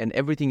and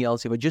everything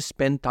else if I just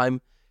spend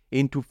time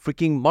into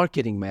freaking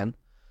marketing, man,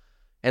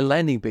 and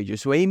landing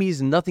pages. So Amy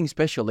is nothing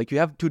special. Like, you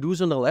have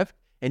to-dos on the left,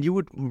 and you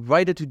would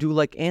write a to-do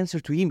like answer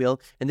to email,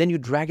 and then you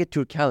drag it to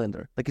your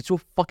calendar. Like, it's so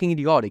fucking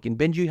idiotic. In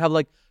Benji, you have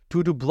like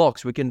to-do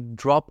blocks. We can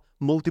drop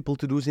multiple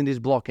to-dos in this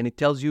block, and it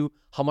tells you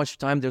how much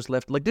time there's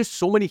left. Like, there's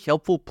so many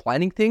helpful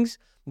planning things.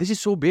 This is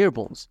so bare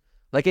bones.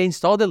 Like, I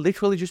installed it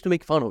literally just to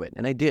make fun of it,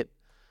 and I did.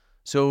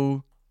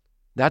 So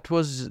that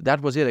was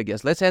it, I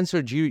guess. Let's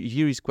answer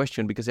Jiri's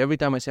question, because every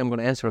time I say I'm going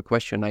to answer a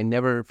question, I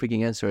never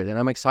freaking answer it, and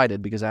I'm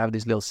excited because I have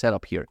this little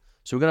setup here.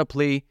 So we're going to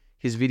play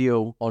his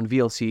video on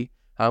VLC.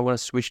 I'm going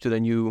to switch to the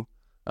new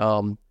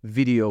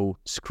video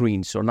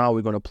screen. So now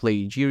we're going to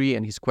play Jiri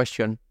and his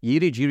question.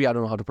 Jiri, I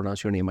don't know how to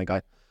pronounce your name, my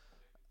guy.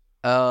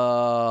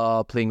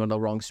 Playing on the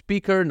wrong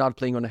speaker, not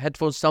playing on the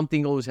headphones.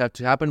 Something always has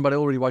to happen, but I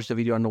already watched the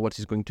video. I know what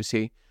he's going to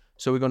say.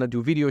 So we're going to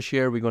do video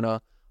share. We're going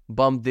to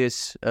bump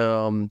this.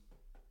 Yeah,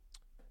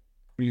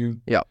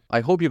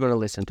 I hope you're going to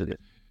listen to this.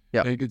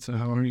 Yeah. Hey, good. So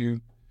how are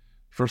you?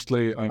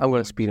 Firstly, I'm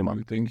going to speed him up.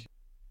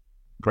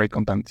 Great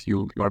content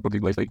you are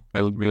putting lately. I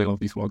really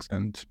love these vlogs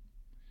and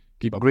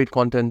keep up. Great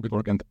content. Good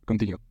work and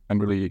continue. I'm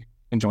really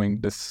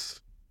enjoying this.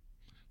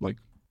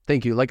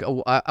 Thank you. Like,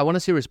 I want to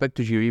say respect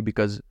to Jiri,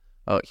 because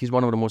he's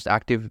one of the most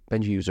active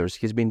Benji users.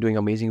 He's been doing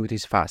amazing with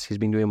his fast. He's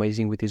been doing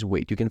amazing with his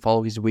weight. You can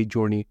follow his weight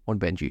journey on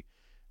Benji.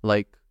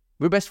 Like,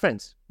 we're best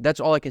friends. That's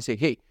all I can say.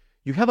 Hey,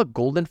 you have a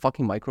golden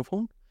fucking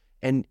microphone,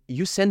 and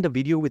you send a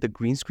video with a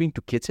green screen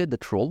to Kitse, the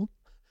troll.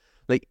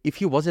 Like, if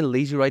he wasn't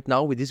lazy right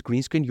now with this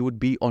green screen, you would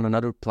be on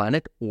another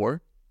planet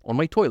or on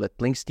my toilet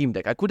playing Steam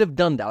Deck. I could have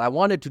done that. I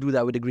wanted to do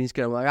that with the green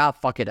screen. I'm like,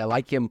 fuck it. I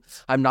like him.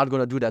 I'm not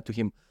going to do that to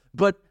him.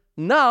 But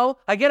now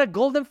I get a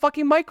golden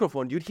fucking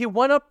microphone, dude. He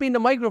won up in the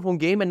microphone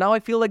game, and now I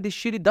feel like this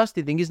shitty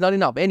dusty thing is not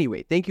enough.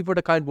 Anyway, thank you for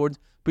the kind words.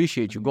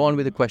 Appreciate you. Go on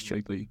with the question.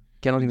 Lately,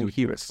 Cannot even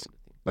hear us.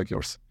 Like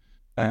yours.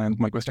 And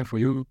my question for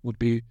you would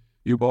be,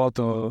 you bought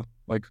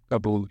like a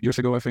couple years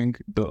ago, I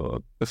think,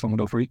 the Tesla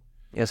Model 3.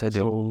 Yes, I do.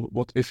 So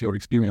what is your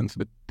experience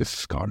with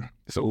this car?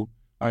 So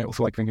I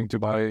also like thinking to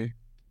buy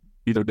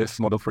either this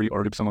Model 3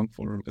 or Ypsilon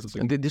for as a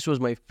And this was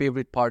my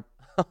favorite part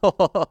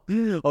of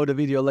the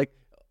video. Like,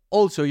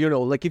 also, you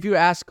know, like, if you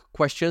ask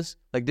questions,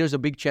 like, there's a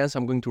big chance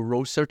I'm going to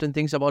roast certain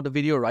things about the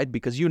video, right?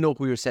 Because you know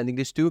who you're sending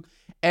this to.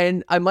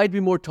 And I might be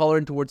more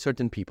tolerant towards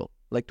certain people,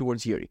 like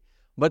towards Yuri.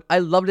 But I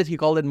love that he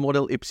called it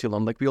Model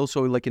Ypsilon. Like, we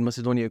also, like in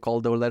Macedonia,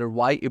 called the letter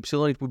Y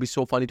Ypsilon. It would be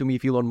so funny to me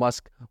if Elon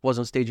Musk was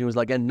on stage and was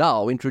like, and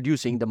now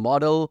introducing the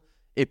Model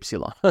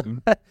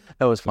Ypsilon. That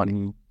was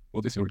funny.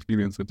 What is your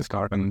experience with this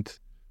car, and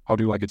how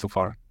do you like it so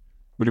far?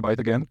 Would you buy it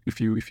again if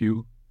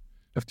you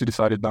have to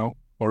decide it now,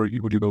 or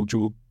would you go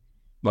to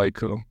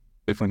like a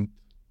different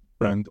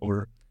brand,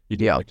 or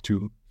like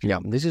to? Yeah,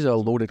 this is a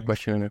loaded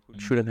question, and I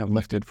shouldn't have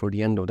left it for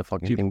the end of the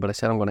fucking thing. But I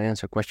said I'm going to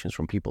answer questions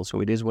from people,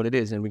 so it is what it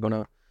is, and we're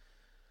gonna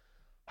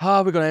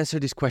answer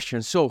these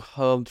questions. So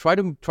try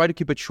to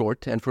keep it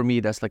short, and for me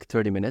that's like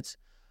 30 minutes.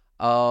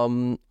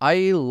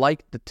 I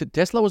like the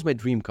Tesla was my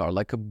dream car.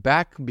 Like,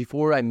 back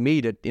before I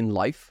made it in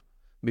life,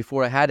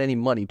 before I had any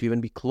money to even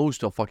be close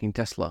to a fucking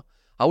Tesla,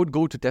 I would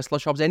go to Tesla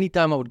shops.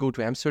 Anytime I would go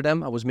to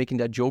Amsterdam, I was making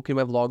that joke in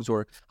my vlogs,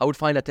 or I would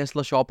find a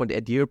Tesla shop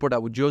at the airport. I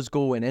would just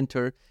go and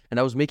enter, and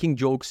I was making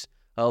jokes.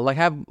 Like,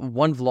 I have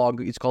one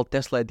vlog, it's called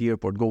Tesla at the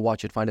Airport. Go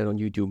watch it, find it on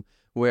YouTube,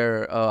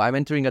 where I'm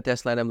entering a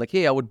Tesla and I'm like,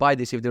 hey, I would buy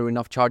this if there were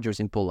enough chargers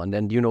in Poland.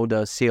 And, you know,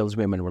 the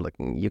saleswomen were like,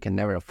 you can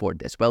never afford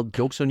this. Well,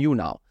 joke's on you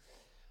now.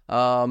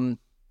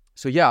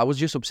 So yeah, I was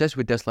just obsessed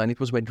with Tesla, and it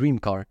was my dream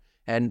car.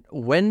 And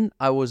when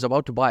I was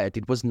about to buy it,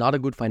 it was not a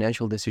good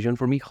financial decision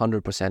for me.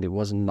 100%. It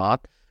was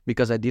not,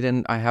 because I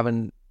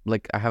haven't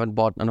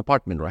bought an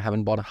apartment, or I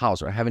haven't bought a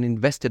house, or I haven't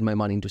invested my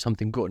money into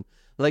something good.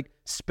 Like,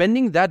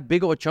 spending that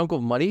big of a chunk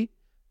of money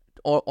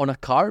on a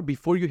car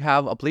before you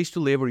have a place to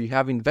live, or you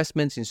have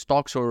investments in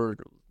stocks, or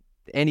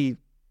any,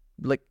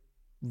 like,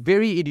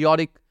 very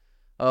idiotic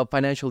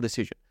financial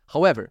decision.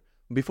 However,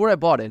 before I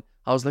bought it,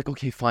 I was like,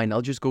 okay, fine,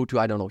 I'll just go to,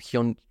 I don't know,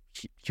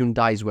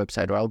 Hyundai's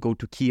website, or I'll go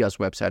to Kia's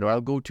website, or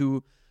I'll go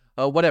to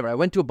whatever. I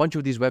went to a bunch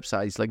of these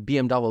websites like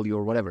BMW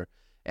or whatever,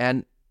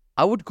 and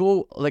I would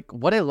go, like,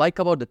 what I like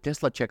about the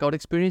Tesla checkout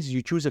experience is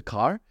you choose a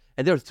car,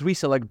 and there are 3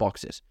 select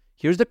boxes.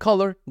 Here's the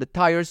color, the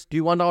tires, do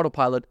you want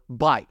autopilot?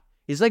 Buy.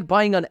 It's like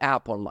buying an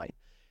app online.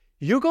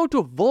 You go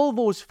to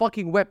Volvo's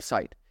fucking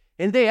website,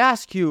 and they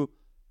ask you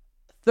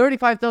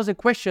 35,000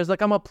 questions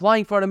like I'm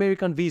applying for an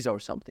American visa or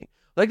something.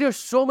 Like, there's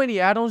so many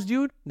add-ons,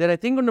 dude, that I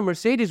think on the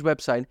Mercedes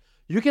website,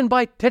 you can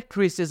buy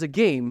Tetris as a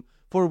game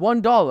for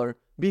 $1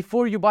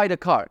 before you buy the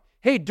car.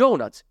 Hey,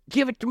 donuts,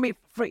 give it to me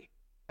for free.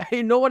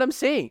 You know what I'm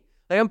saying?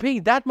 Like, I'm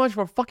paying that much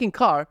for a fucking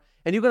car,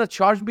 and you're going to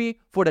charge me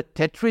for the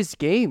Tetris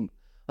game.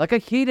 Like, I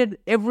hated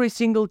every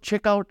single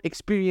checkout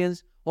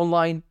experience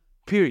online,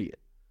 period.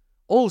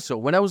 Also,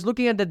 when I was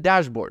looking at the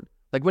dashboard,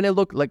 like, when I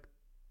look, like,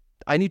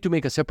 I need to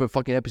make a separate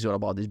fucking episode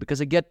about this,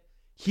 because I get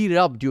heated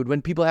up, dude,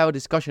 when people have a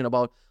discussion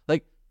about,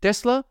 like,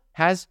 Tesla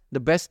has the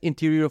best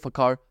interior of a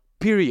car,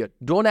 period.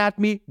 Don't at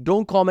me,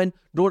 don't comment,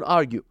 don't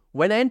argue.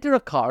 When I enter a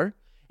car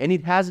and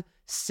it has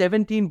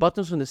 17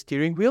 buttons on the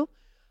steering wheel,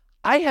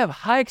 I have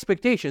high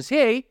expectations.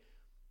 Hey,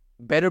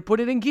 better put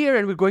it in gear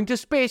and we're going to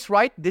space,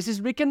 right? This is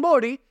Rick and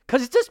Morty,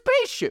 because it's a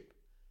spaceship.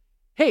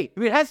 Hey,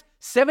 if it has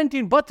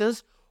 17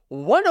 buttons,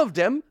 one of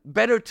them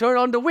better turn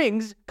on the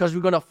wings, because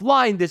we're going to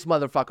fly in this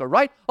motherfucker,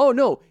 right? Oh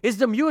no, it's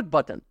the mute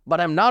button,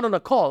 but I'm not on a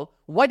call.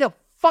 Why the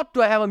fuck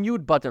do I have a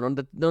mute button on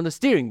the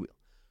steering wheel?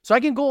 So I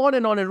can go on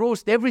and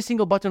roast every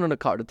single button on the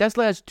car. The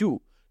Tesla has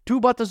two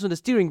buttons on the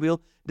steering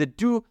wheel that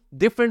do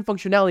different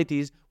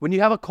functionalities. When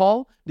you have a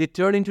call, they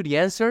turn into the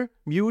answer,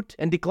 mute,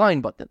 and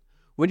decline button.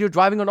 When you're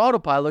driving on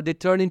autopilot, they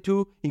turn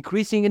into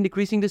increasing and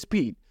decreasing the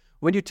speed.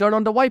 When you turn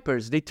on the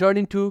wipers, they turn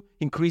into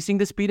increasing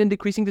the speed and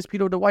decreasing the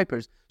speed of the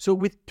wipers. So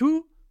with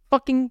 2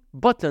 fucking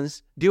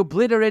buttons, they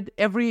obliterate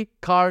every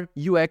car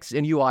UX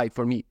and UI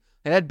for me.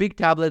 And that big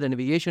tablet and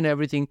navigation and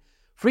everything,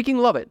 freaking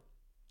love it.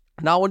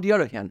 Now on the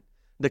other hand,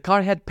 the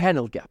car had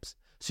panel gaps.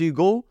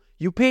 So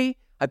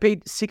I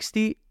paid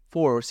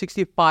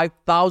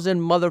 65,000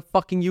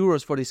 motherfucking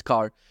euros for this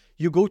car.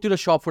 You go to the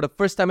shop for the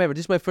first time ever.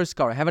 This is my first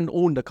car. I haven't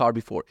owned a car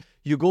before.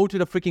 You go to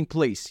the freaking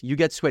place. You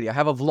get sweaty. I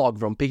have a vlog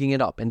from picking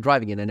it up and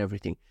driving it and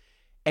everything.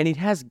 And it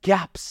has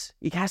gaps.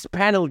 It has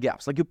panel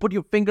gaps. Like you put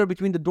your finger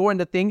between the door and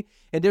the thing,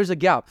 and there's a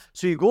gap.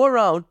 So you go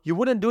around. You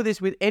wouldn't do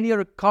this with any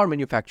other car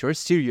manufacturer,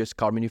 serious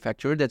car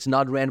manufacturer that's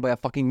not ran by a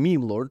fucking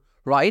meme lord,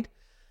 right?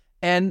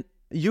 And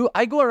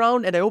I go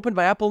around and I open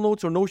my Apple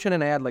Notes or Notion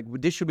and I add like,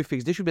 this should be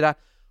fixed. This should be that.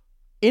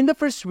 In the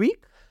first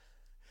week,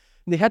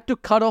 they had to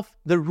cut off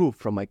the roof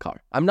from my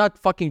car. I'm not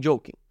fucking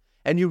joking.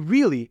 And you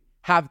really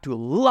have to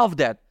love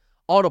that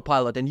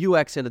autopilot and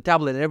UX and the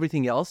tablet and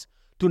everything else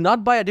to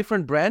not buy a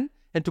different brand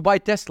and to buy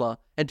Tesla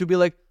and to be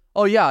like,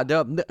 oh yeah,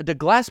 the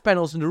glass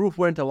panels in the roof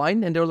weren't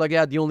aligned. And they were like,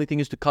 yeah, the only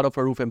thing is to cut off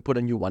a roof and put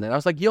a new one. And I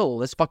was like, yo,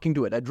 let's fucking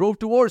do it. I drove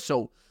to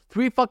Warsaw,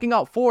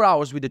 4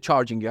 hours with the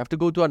charging. You have to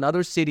go to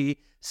another city,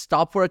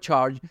 stop for a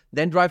charge,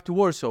 then drive to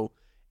Warsaw.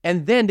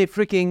 And then they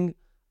freaking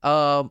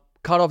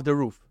cut off the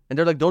roof. And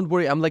they're like, don't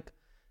worry. I'm like,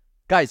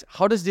 guys,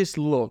 how does this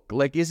look?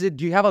 Like, do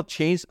you have a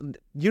chains?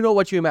 You know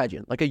what you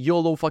imagine? Like a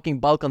YOLO fucking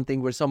Balkan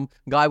thing where some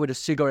guy with a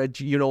cigarette,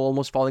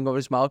 almost falling over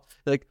his mouth,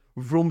 like,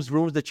 vrooms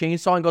the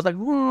chainsaw and goes like,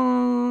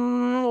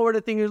 over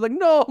the thing. He's like,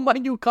 no, my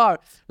new car.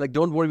 Like,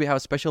 don't worry, we have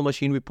a special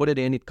machine. We put it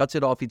in, it cuts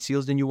it off, it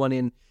seals the new one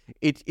in.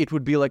 It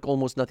would be like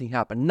almost nothing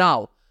happened.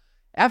 Now,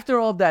 after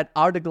all of that,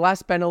 are the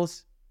glass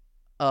panels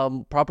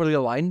properly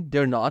aligned?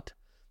 They're not.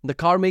 The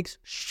car makes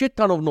shit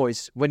ton of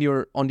noise when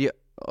you're on the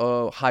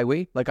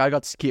highway. Like, I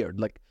got scared.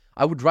 Like,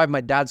 I would drive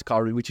my dad's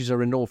car, which is a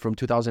Renault from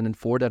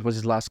 2004. That was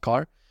his last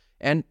car.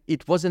 And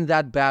it wasn't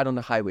that bad on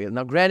the highway.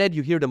 Now, granted,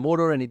 you hear the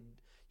motor and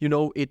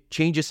it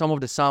changes some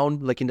of the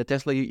sound. Like in the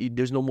Tesla,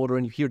 there's no motor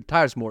and you hear the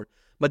tires more.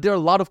 But there are a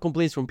lot of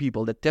complaints from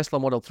people, that Tesla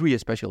Model 3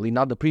 especially,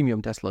 not the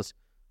premium Teslas.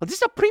 But this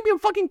is a premium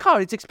fucking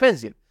car. It's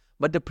expensive.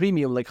 But the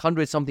premium, like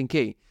 100 something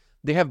K,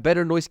 they have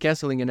better noise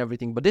cancelling and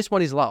everything. But this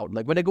one is loud.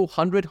 Like when I go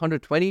 100,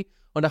 120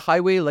 on the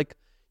highway, like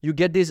you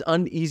get this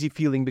uneasy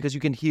feeling because you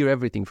can hear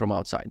everything from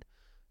outside.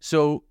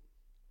 So,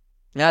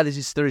 yeah, this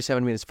is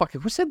 37 minutes. Fuck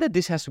it. Who said that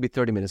this has to be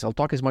 30 minutes? I'll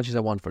talk as much as I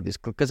want for this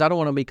because I don't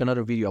want to make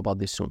another video about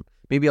this soon.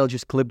 Maybe I'll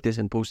just clip this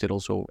and post it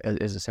also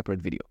as a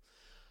separate video.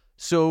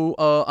 So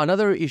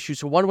another issue.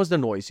 So one was the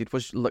noise. It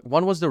was like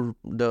one was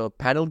the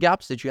panel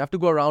gaps that you have to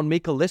go around,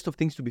 make a list of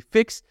things to be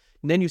fixed.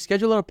 And then you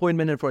schedule an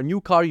appointment, and for a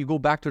new car, you go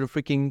back to the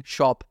freaking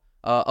shop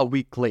a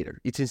week later.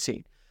 It's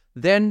insane.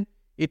 Then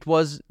it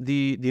was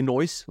the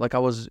noise. Like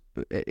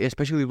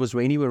especially it was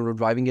rainy when we were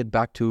driving it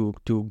back to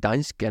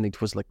Gdańsk, and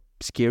it was like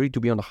scary to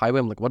be on the highway.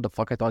 I'm like, what the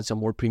fuck? I thought it's a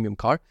more premium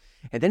car.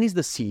 And then is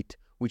the seat,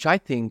 which I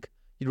think,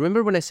 you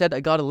remember when I said I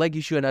got a leg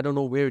issue and I don't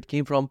know where it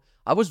came from?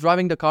 I was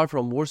driving the car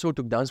from Warsaw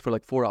to Gdańsk for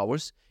like 4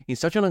 hours in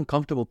such an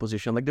uncomfortable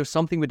position. Like there's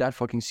something with that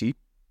fucking seat.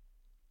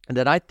 And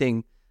that I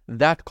think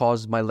that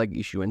caused my leg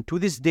issue. And to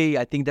this day,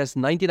 I think that's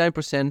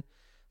 99%.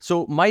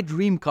 So my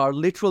dream car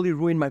literally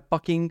ruined my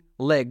fucking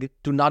leg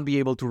to not be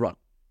able to run.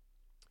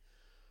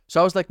 So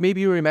I was like,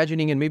 maybe you're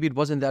imagining and maybe it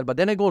wasn't that. But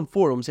then I go on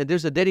forums and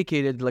there's a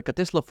dedicated, like a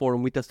Tesla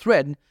forum with a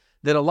thread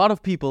that a lot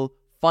of people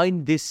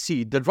find this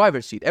seat, the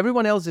driver's seat.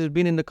 Everyone else has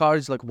been in the car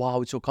is like,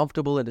 wow, it's so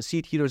comfortable and the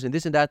seat heaters and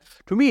this and that.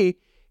 To me,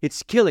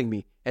 it's killing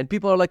me. And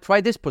people are like, try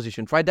this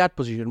position, try that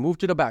position, move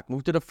to the back,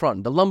 move to the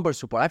front, the lumbar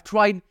support. I've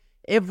tried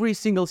every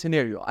single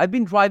scenario. I've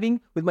been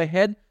driving with my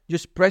head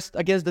just pressed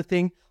against the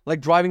thing,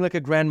 like driving like a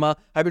grandma.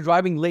 I've been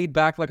driving laid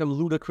back like I'm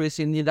ludicrous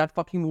in that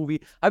fucking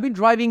movie. I've been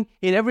driving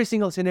in every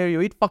single scenario.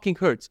 It fucking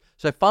hurts.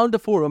 So I found the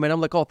forum and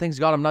I'm like, oh, thanks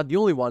God, I'm not the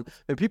only one.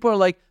 And people are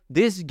like,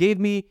 this gave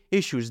me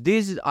issues.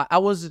 I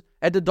was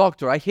at the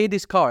doctor. I hate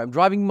this car. I'm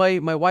driving my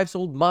wife's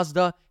old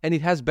Mazda and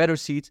it has better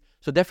seats.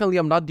 So definitely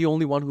I'm not the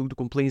only one who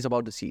complains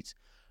about the seats.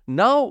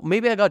 Now,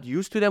 maybe I got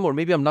used to them or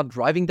maybe I'm not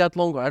driving that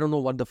long or I don't know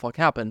what the fuck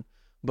happened.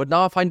 But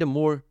now I find them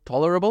more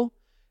tolerable.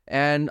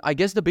 And I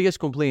guess the biggest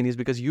complaint is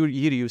because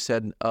you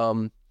said,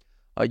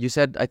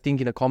 I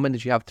think in a comment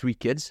that you have 3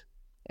 kids.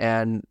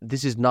 And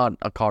this is not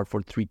a car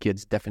for 3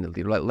 kids,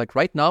 definitely. Like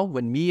right now,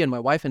 when me and my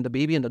wife and the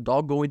baby and the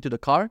dog go into the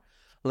car,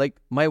 Like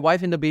my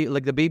wife and the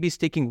baby's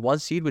taking one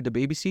seat with the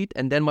baby seat,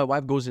 and then my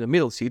wife goes in the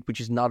middle seat, which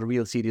is not a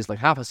real seat, it's like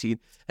half a seat.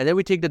 And then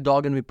we take the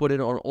dog and we put it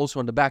on also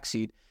on the back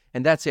seat.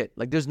 And that's it.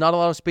 Like there's not a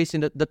lot of space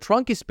in the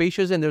trunk is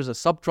spacious, and there's a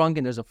sub trunk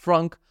and there's a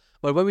frunk.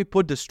 But when we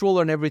put the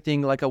stroller and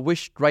everything, like I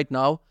wish right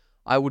now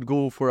I would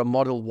go for a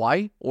Model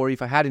Y, or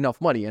if I had enough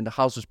money and the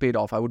house was paid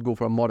off, I would go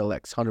for a Model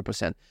X,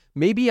 100%.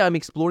 Maybe I'm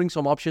exploring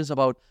some options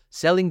about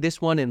selling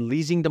this one and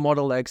leasing the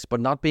Model X, but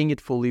not paying it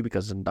fully,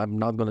 because I'm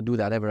not going to do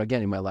that ever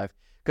again in my life.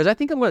 Because I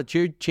think I'm going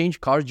to change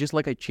cars just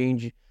like I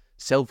change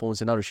cell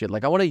phones and other shit.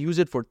 Like I want to use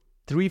it for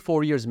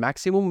 3-4 years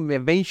maximum,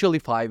 eventually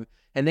 5,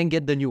 and then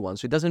get the new one.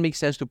 So it doesn't make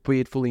sense to pay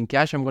it fully in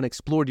cash. I'm going to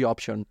explore the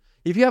option.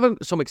 If you have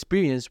some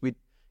experience with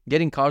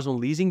getting cars on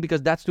leasing,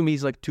 because that's to me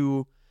is like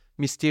too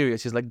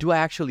mysterious. It's like, do I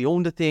actually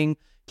own the thing?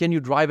 Can you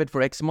drive it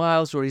for X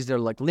miles, or is there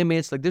like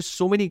limits? Like there's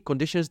so many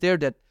conditions there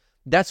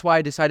that's why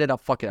I decided,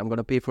 fuck it, I'm going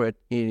to pay for it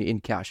in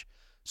cash.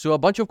 So a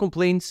bunch of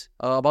complaints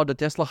about the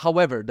Tesla.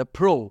 However, the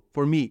pro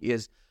for me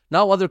is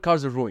now other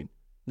cars are ruined.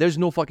 There's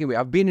no fucking way.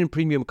 I've been in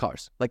premium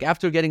cars. Like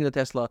after getting the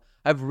Tesla,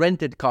 I've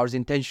rented cars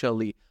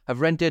intentionally. I've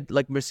rented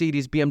like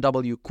Mercedes,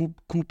 BMW,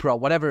 Cupra,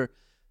 whatever.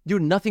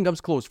 Dude, nothing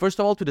comes close. First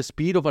of all, to the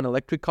speed of an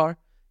electric car.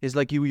 Is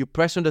like you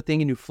press on the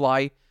thing and you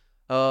fly.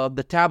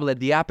 The tablet,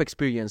 the app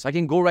experience. I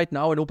can go right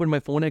now and open my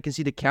phone and I can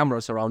see the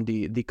cameras around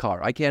the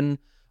car. I can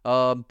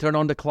turn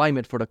on the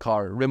climate for the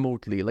car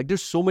remotely. Like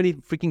there's so many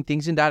freaking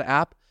things in that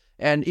app,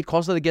 and it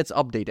constantly gets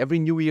updated. Every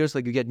new year's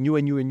like you get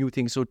new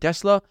things. So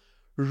Tesla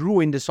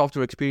ruined the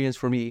software experience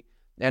for me,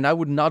 and I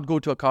would not go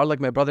to a car. Like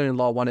my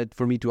brother-in-law wanted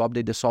for me to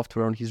update the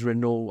software on his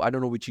Renault. I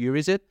don't know which year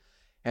is it.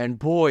 And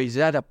boy, is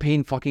that a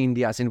pain fucking in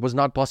the ass. And it was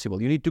not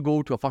possible. You need to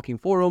go to a fucking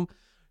forum,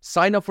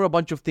 sign up for a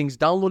bunch of things,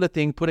 download a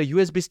thing, put a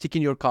USB stick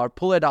in your car,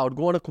 pull it out,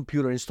 go on a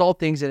computer, install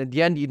things, and at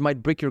the end, it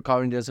might brick your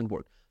car and it doesn't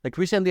work. Like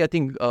recently, I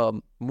think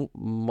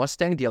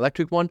Mustang, the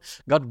electric one,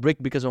 got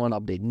bricked because of an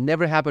update.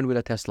 Never happened with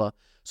a Tesla.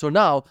 So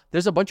now,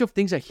 there's a bunch of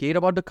things I hate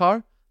about the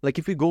car. Like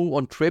if we go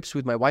on trips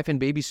with my wife and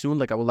baby soon,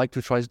 like I would like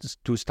to try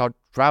to start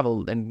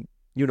travel and,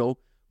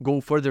 go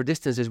further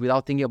distances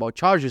without thinking about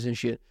chargers and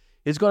shit.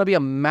 It's going to be a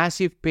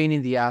massive pain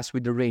in the ass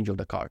with the range of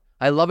the car.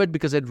 I love it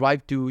because I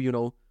drive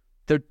to,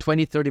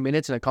 20, 30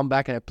 minutes and I come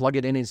back and I plug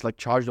it in and it's like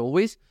charged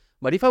always.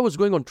 But if I was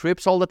going on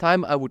trips all the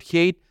time, I would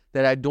hate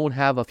that I don't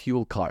have a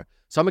fuel car.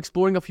 So I'm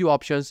exploring a few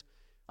options.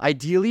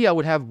 Ideally, I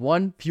would have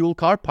one fuel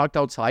car parked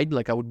outside.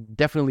 Like I would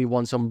definitely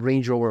want some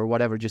Range Rover or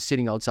whatever just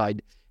sitting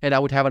outside. And I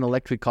would have an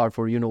electric car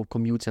for,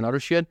 commutes and other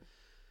shit.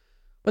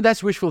 But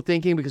that's wishful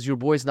thinking because your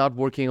boy's not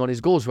working on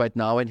his goals right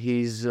now and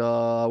he's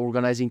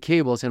organizing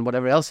cables and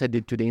whatever else I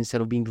did today instead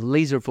of being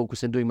laser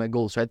focused and doing my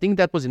goals. So I think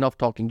that was enough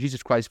talking.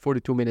 Jesus Christ,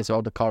 42 minutes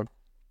about the car.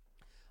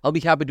 I'll be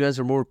happy to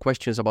answer more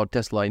questions about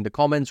Tesla in the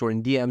comments or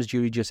in DMs.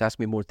 Jiri, just ask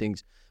me more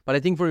things. But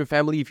I think for your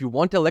family, if you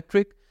want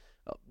electric,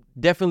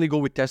 definitely go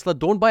with Tesla.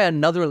 Don't buy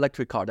another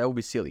electric car. That would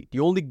be silly. The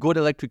only good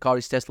electric car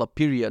is Tesla,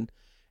 period.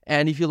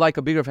 And if you like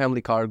a bigger family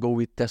car, go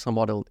with Tesla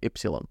Model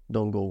Y.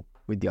 Don't go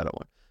with the other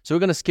one. So we're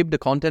going to skip the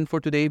content for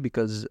today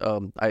because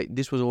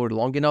this was over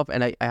long enough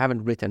and I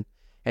haven't written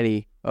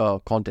any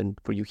content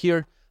for you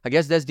here. I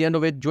guess that's the end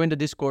of it. Join the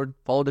Discord,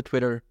 follow the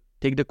Twitter,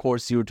 take the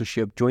course Zero to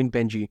Ship, join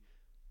Benji.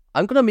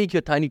 I'm going to make you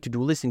a tiny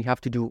to-do list and you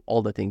have to do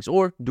all the things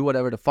or do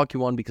whatever the fuck you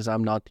want because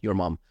I'm not your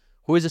mom.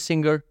 Who is a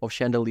singer of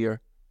Chandelier?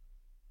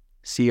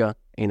 See ya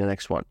in the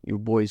next one. Your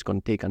boy is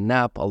going to take a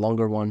nap, a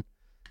longer one.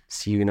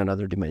 See you in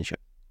another dimension.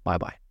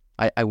 Bye-bye.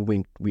 I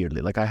winked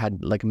weirdly. Like I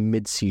had like a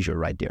mid-seizure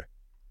right there.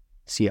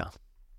 See ya.